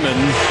Brian Gorman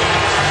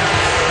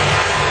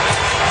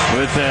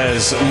with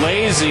as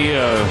lazy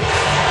a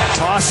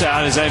toss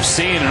out as I've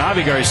seen. And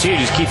Avi Garcia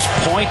just keeps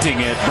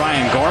pointing at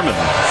Brian Gorman.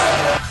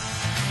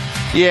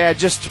 Yeah,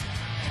 just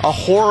a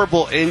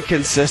horrible,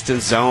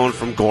 inconsistent zone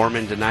from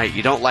Gorman tonight.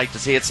 You don't like to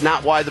see it. It's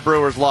not why the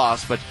Brewers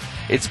lost, but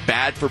it's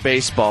bad for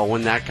baseball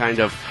when that kind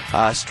of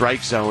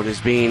strike zone is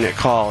being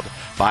called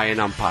by an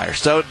umpire.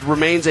 So it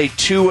remains a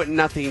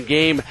 2-0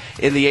 game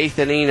in the 8th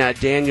inning.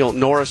 Daniel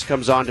Norris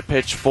comes on to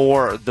pitch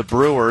for the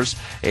Brewers,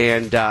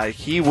 and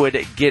he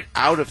would get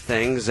out of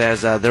things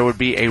as there would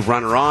be a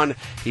runner on.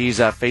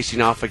 He's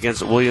facing off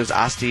against Williams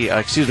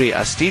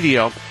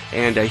Astudillo,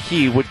 and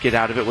he would get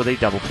out of it with a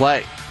double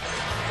play.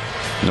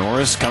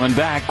 Norris coming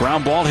back.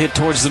 Ground ball hit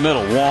towards the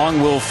middle.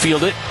 Wong will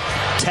field it.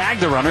 Tag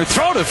the runner.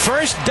 Throw to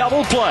first.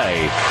 Double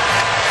play.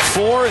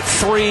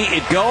 4-3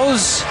 it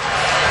goes.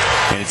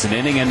 And it's an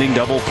inning-ending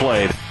double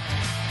play.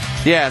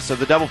 Yeah, so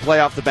the double play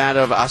off the bat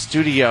of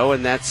Astudillo,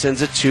 and that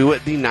sends it to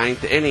the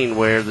 9th inning,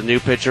 where the new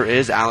pitcher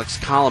is Alex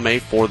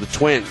Colomé for the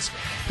Twins.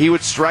 He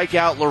would strike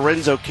out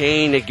Lorenzo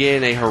Cain.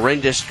 Again, a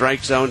horrendous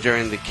strike zone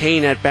during the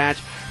Cain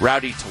at-bat.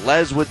 Rowdy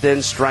Tellez would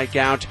then strike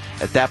out.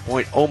 At that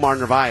point, Omar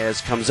Narvaez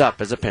comes up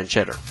as a pinch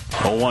hitter.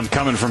 0-1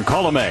 coming from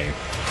Colomé.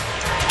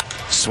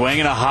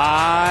 Swinging a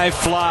high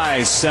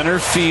fly, center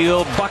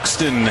field.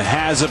 Buxton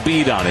has a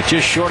beat on it,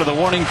 just short of the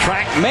warning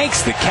track,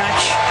 makes the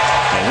catch,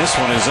 and this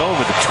one is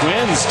over. The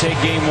Twins take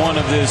game 1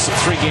 of this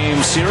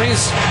 3-game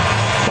series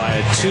by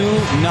a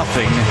 2-0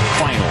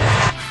 final.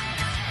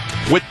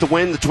 With the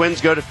win, the Twins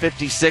go to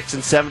 56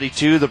 and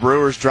 72. The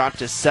Brewers drop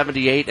to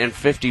 78 and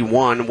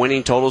 51.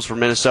 Winning totals for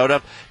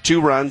Minnesota: 2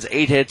 runs,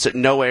 8 hits,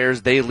 no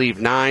errors. They leave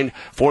 9.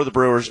 For the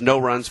Brewers, no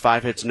runs,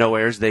 5 hits, no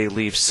errors. They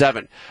leave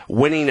 7.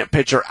 Winning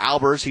pitcher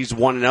Albers, he's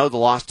 1-0. The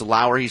loss to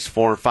Lauer, he's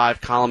 4-5.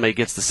 Colomé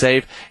gets the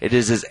save. It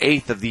is his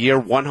 8th of the year.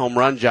 1 home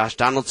run. Josh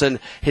Donaldson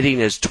hitting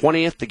his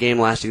 20th. The game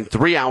lasting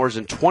 3 hours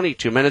and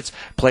 22 minutes.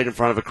 Played in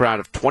front of a crowd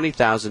of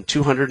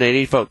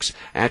 20,280 folks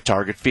at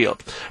Target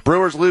Field.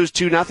 Brewers lose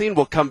 2-0.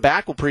 We'll come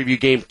back. We'll preview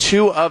Game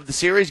 2 of the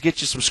series,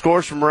 get you some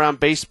scores from around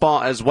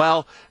baseball as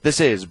well. This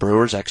is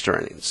Brewers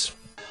Extra Innings.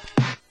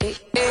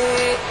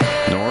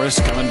 Norris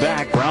coming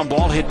back. Ground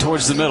ball hit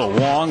towards the middle.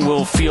 Wong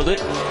will field it.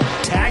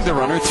 Tag the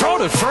runner. Throw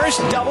to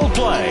first. Double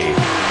play.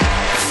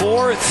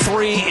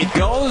 4-3 it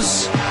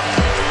goes.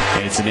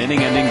 And it's an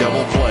inning-ending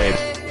double play.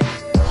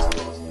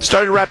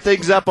 Starting to wrap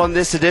things up on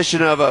this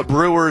edition of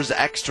Brewers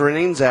Extra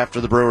Innings after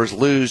the Brewers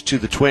lose to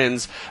the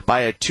Twins by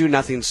a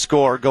 2-0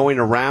 score. Going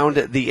around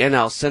the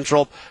NL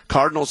Central,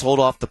 Cardinals hold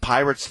off the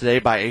Pirates today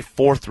by a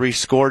 4-3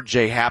 score.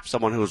 Jay Happ,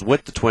 someone who was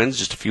with the Twins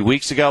just a few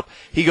weeks ago,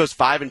 he goes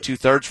 5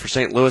 2/3 for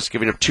St. Louis,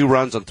 giving up 2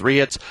 runs on 3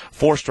 hits,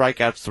 4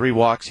 strikeouts, 3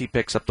 walks. He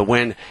picks up the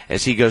win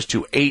as he goes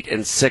to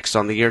 8-6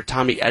 on the year.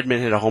 Tommy Edman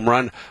hit a home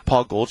run.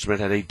 Paul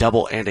Goldschmidt had a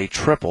double and a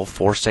triple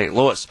for St.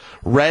 Louis.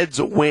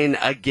 Reds win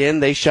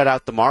again. They shut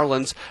out the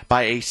Marlins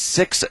by a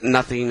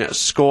 6-0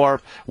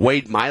 score.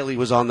 Wade Miley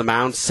was on the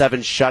mound,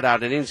 7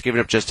 shutout innings, giving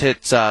up just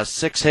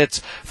 6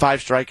 hits, 5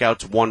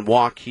 strikeouts, 1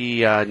 walk.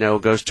 He now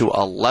goes to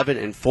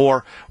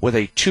 11-4 with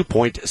a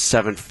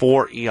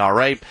 2.74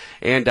 ERA.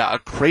 And a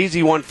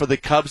crazy one for the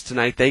Cubs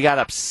tonight. They got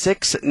up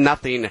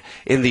 6-0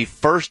 in the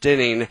first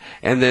inning,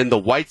 and then the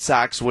White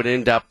Sox would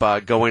end up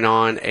going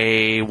on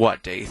a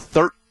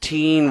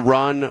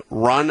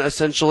 13-run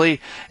essentially,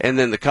 and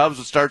then the Cubs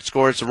would start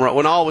scoring some runs.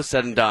 When all was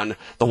said and done,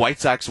 the White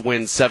Sox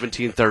win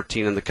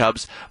 17-13, and the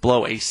Cubs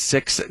blow a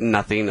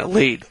 6-0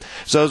 lead.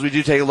 So as we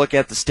do take a look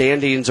at the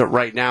standings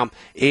right now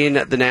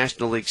in the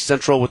National League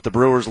Central, with the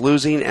Brewers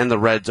losing and the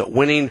Reds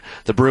winning,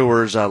 the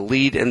Brewers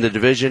lead in the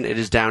division. It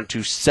is down to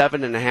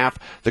 7.5.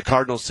 The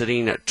Cardinals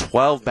sitting at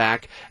 12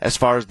 back. As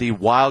far as the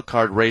wild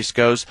card race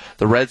goes,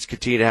 the Reds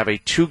continue to have a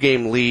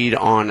 2-game lead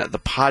on the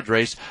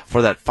Padres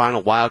for that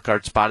final wild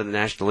card spot in the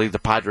National League. The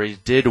Padres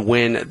did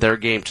win their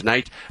game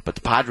tonight, but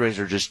the Padres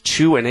are just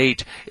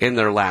 2-8 in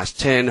their last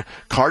 10.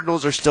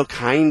 Cardinals are still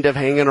kind of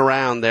hanging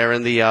around there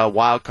in the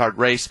wild card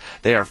race.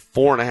 They are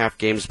 4.5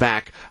 games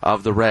back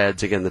of the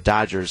Reds. Again, the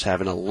Dodgers have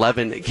an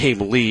 11-game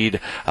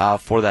lead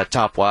for that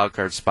top wild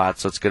card spot,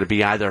 so it's going to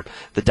be either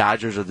the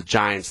Dodgers or the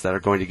Giants that are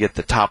going to get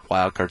the top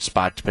wild card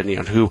spot, depending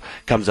on who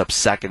comes up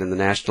second in the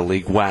National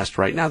League West.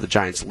 Right now, the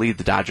Giants lead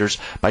the Dodgers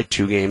by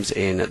 2 games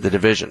in the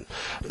division.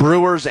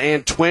 Brewers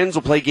and Twins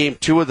will play Game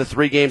 2 of the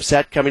 3-game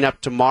set coming up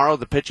tomorrow.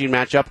 The pitching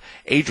matchup,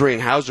 Adrian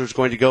Hauser is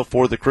going to go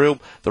for the Crew.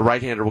 The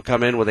right-hander will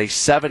come in with a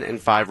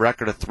 7-5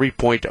 record, a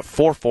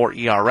 3.44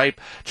 ERA.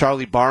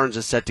 Charlie Barnes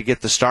is set to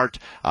get the start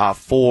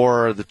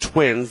for the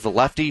Twins. The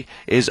lefty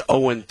is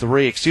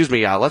 0-3. Excuse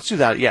me, let's do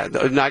that. Yeah,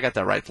 no, I got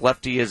that right. The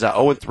lefty is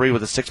 0-3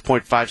 with a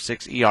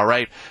 6.56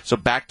 ERA. So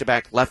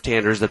back-to-back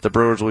left-handers that the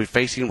Brewers will be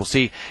facing. We'll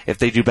see if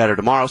they do better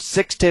tomorrow.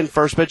 6:10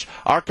 first pitch.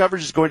 Our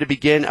coverage is going to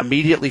begin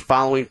immediately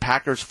following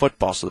Packers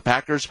football. So the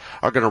Packers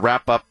are going to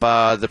wrap up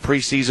the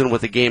preseason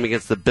with a game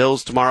against the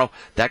Bills tomorrow.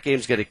 That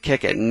game's going to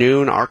kick at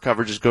noon. Our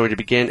coverage is going to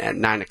begin at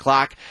 9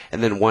 o'clock.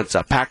 And then once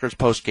Packers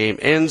post-game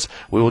ends,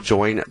 we will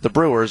join the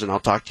Brewers. And I'll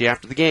talk to you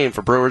after the game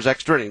for Brewers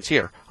Extra Innings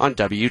here on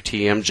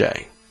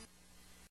WTMJ.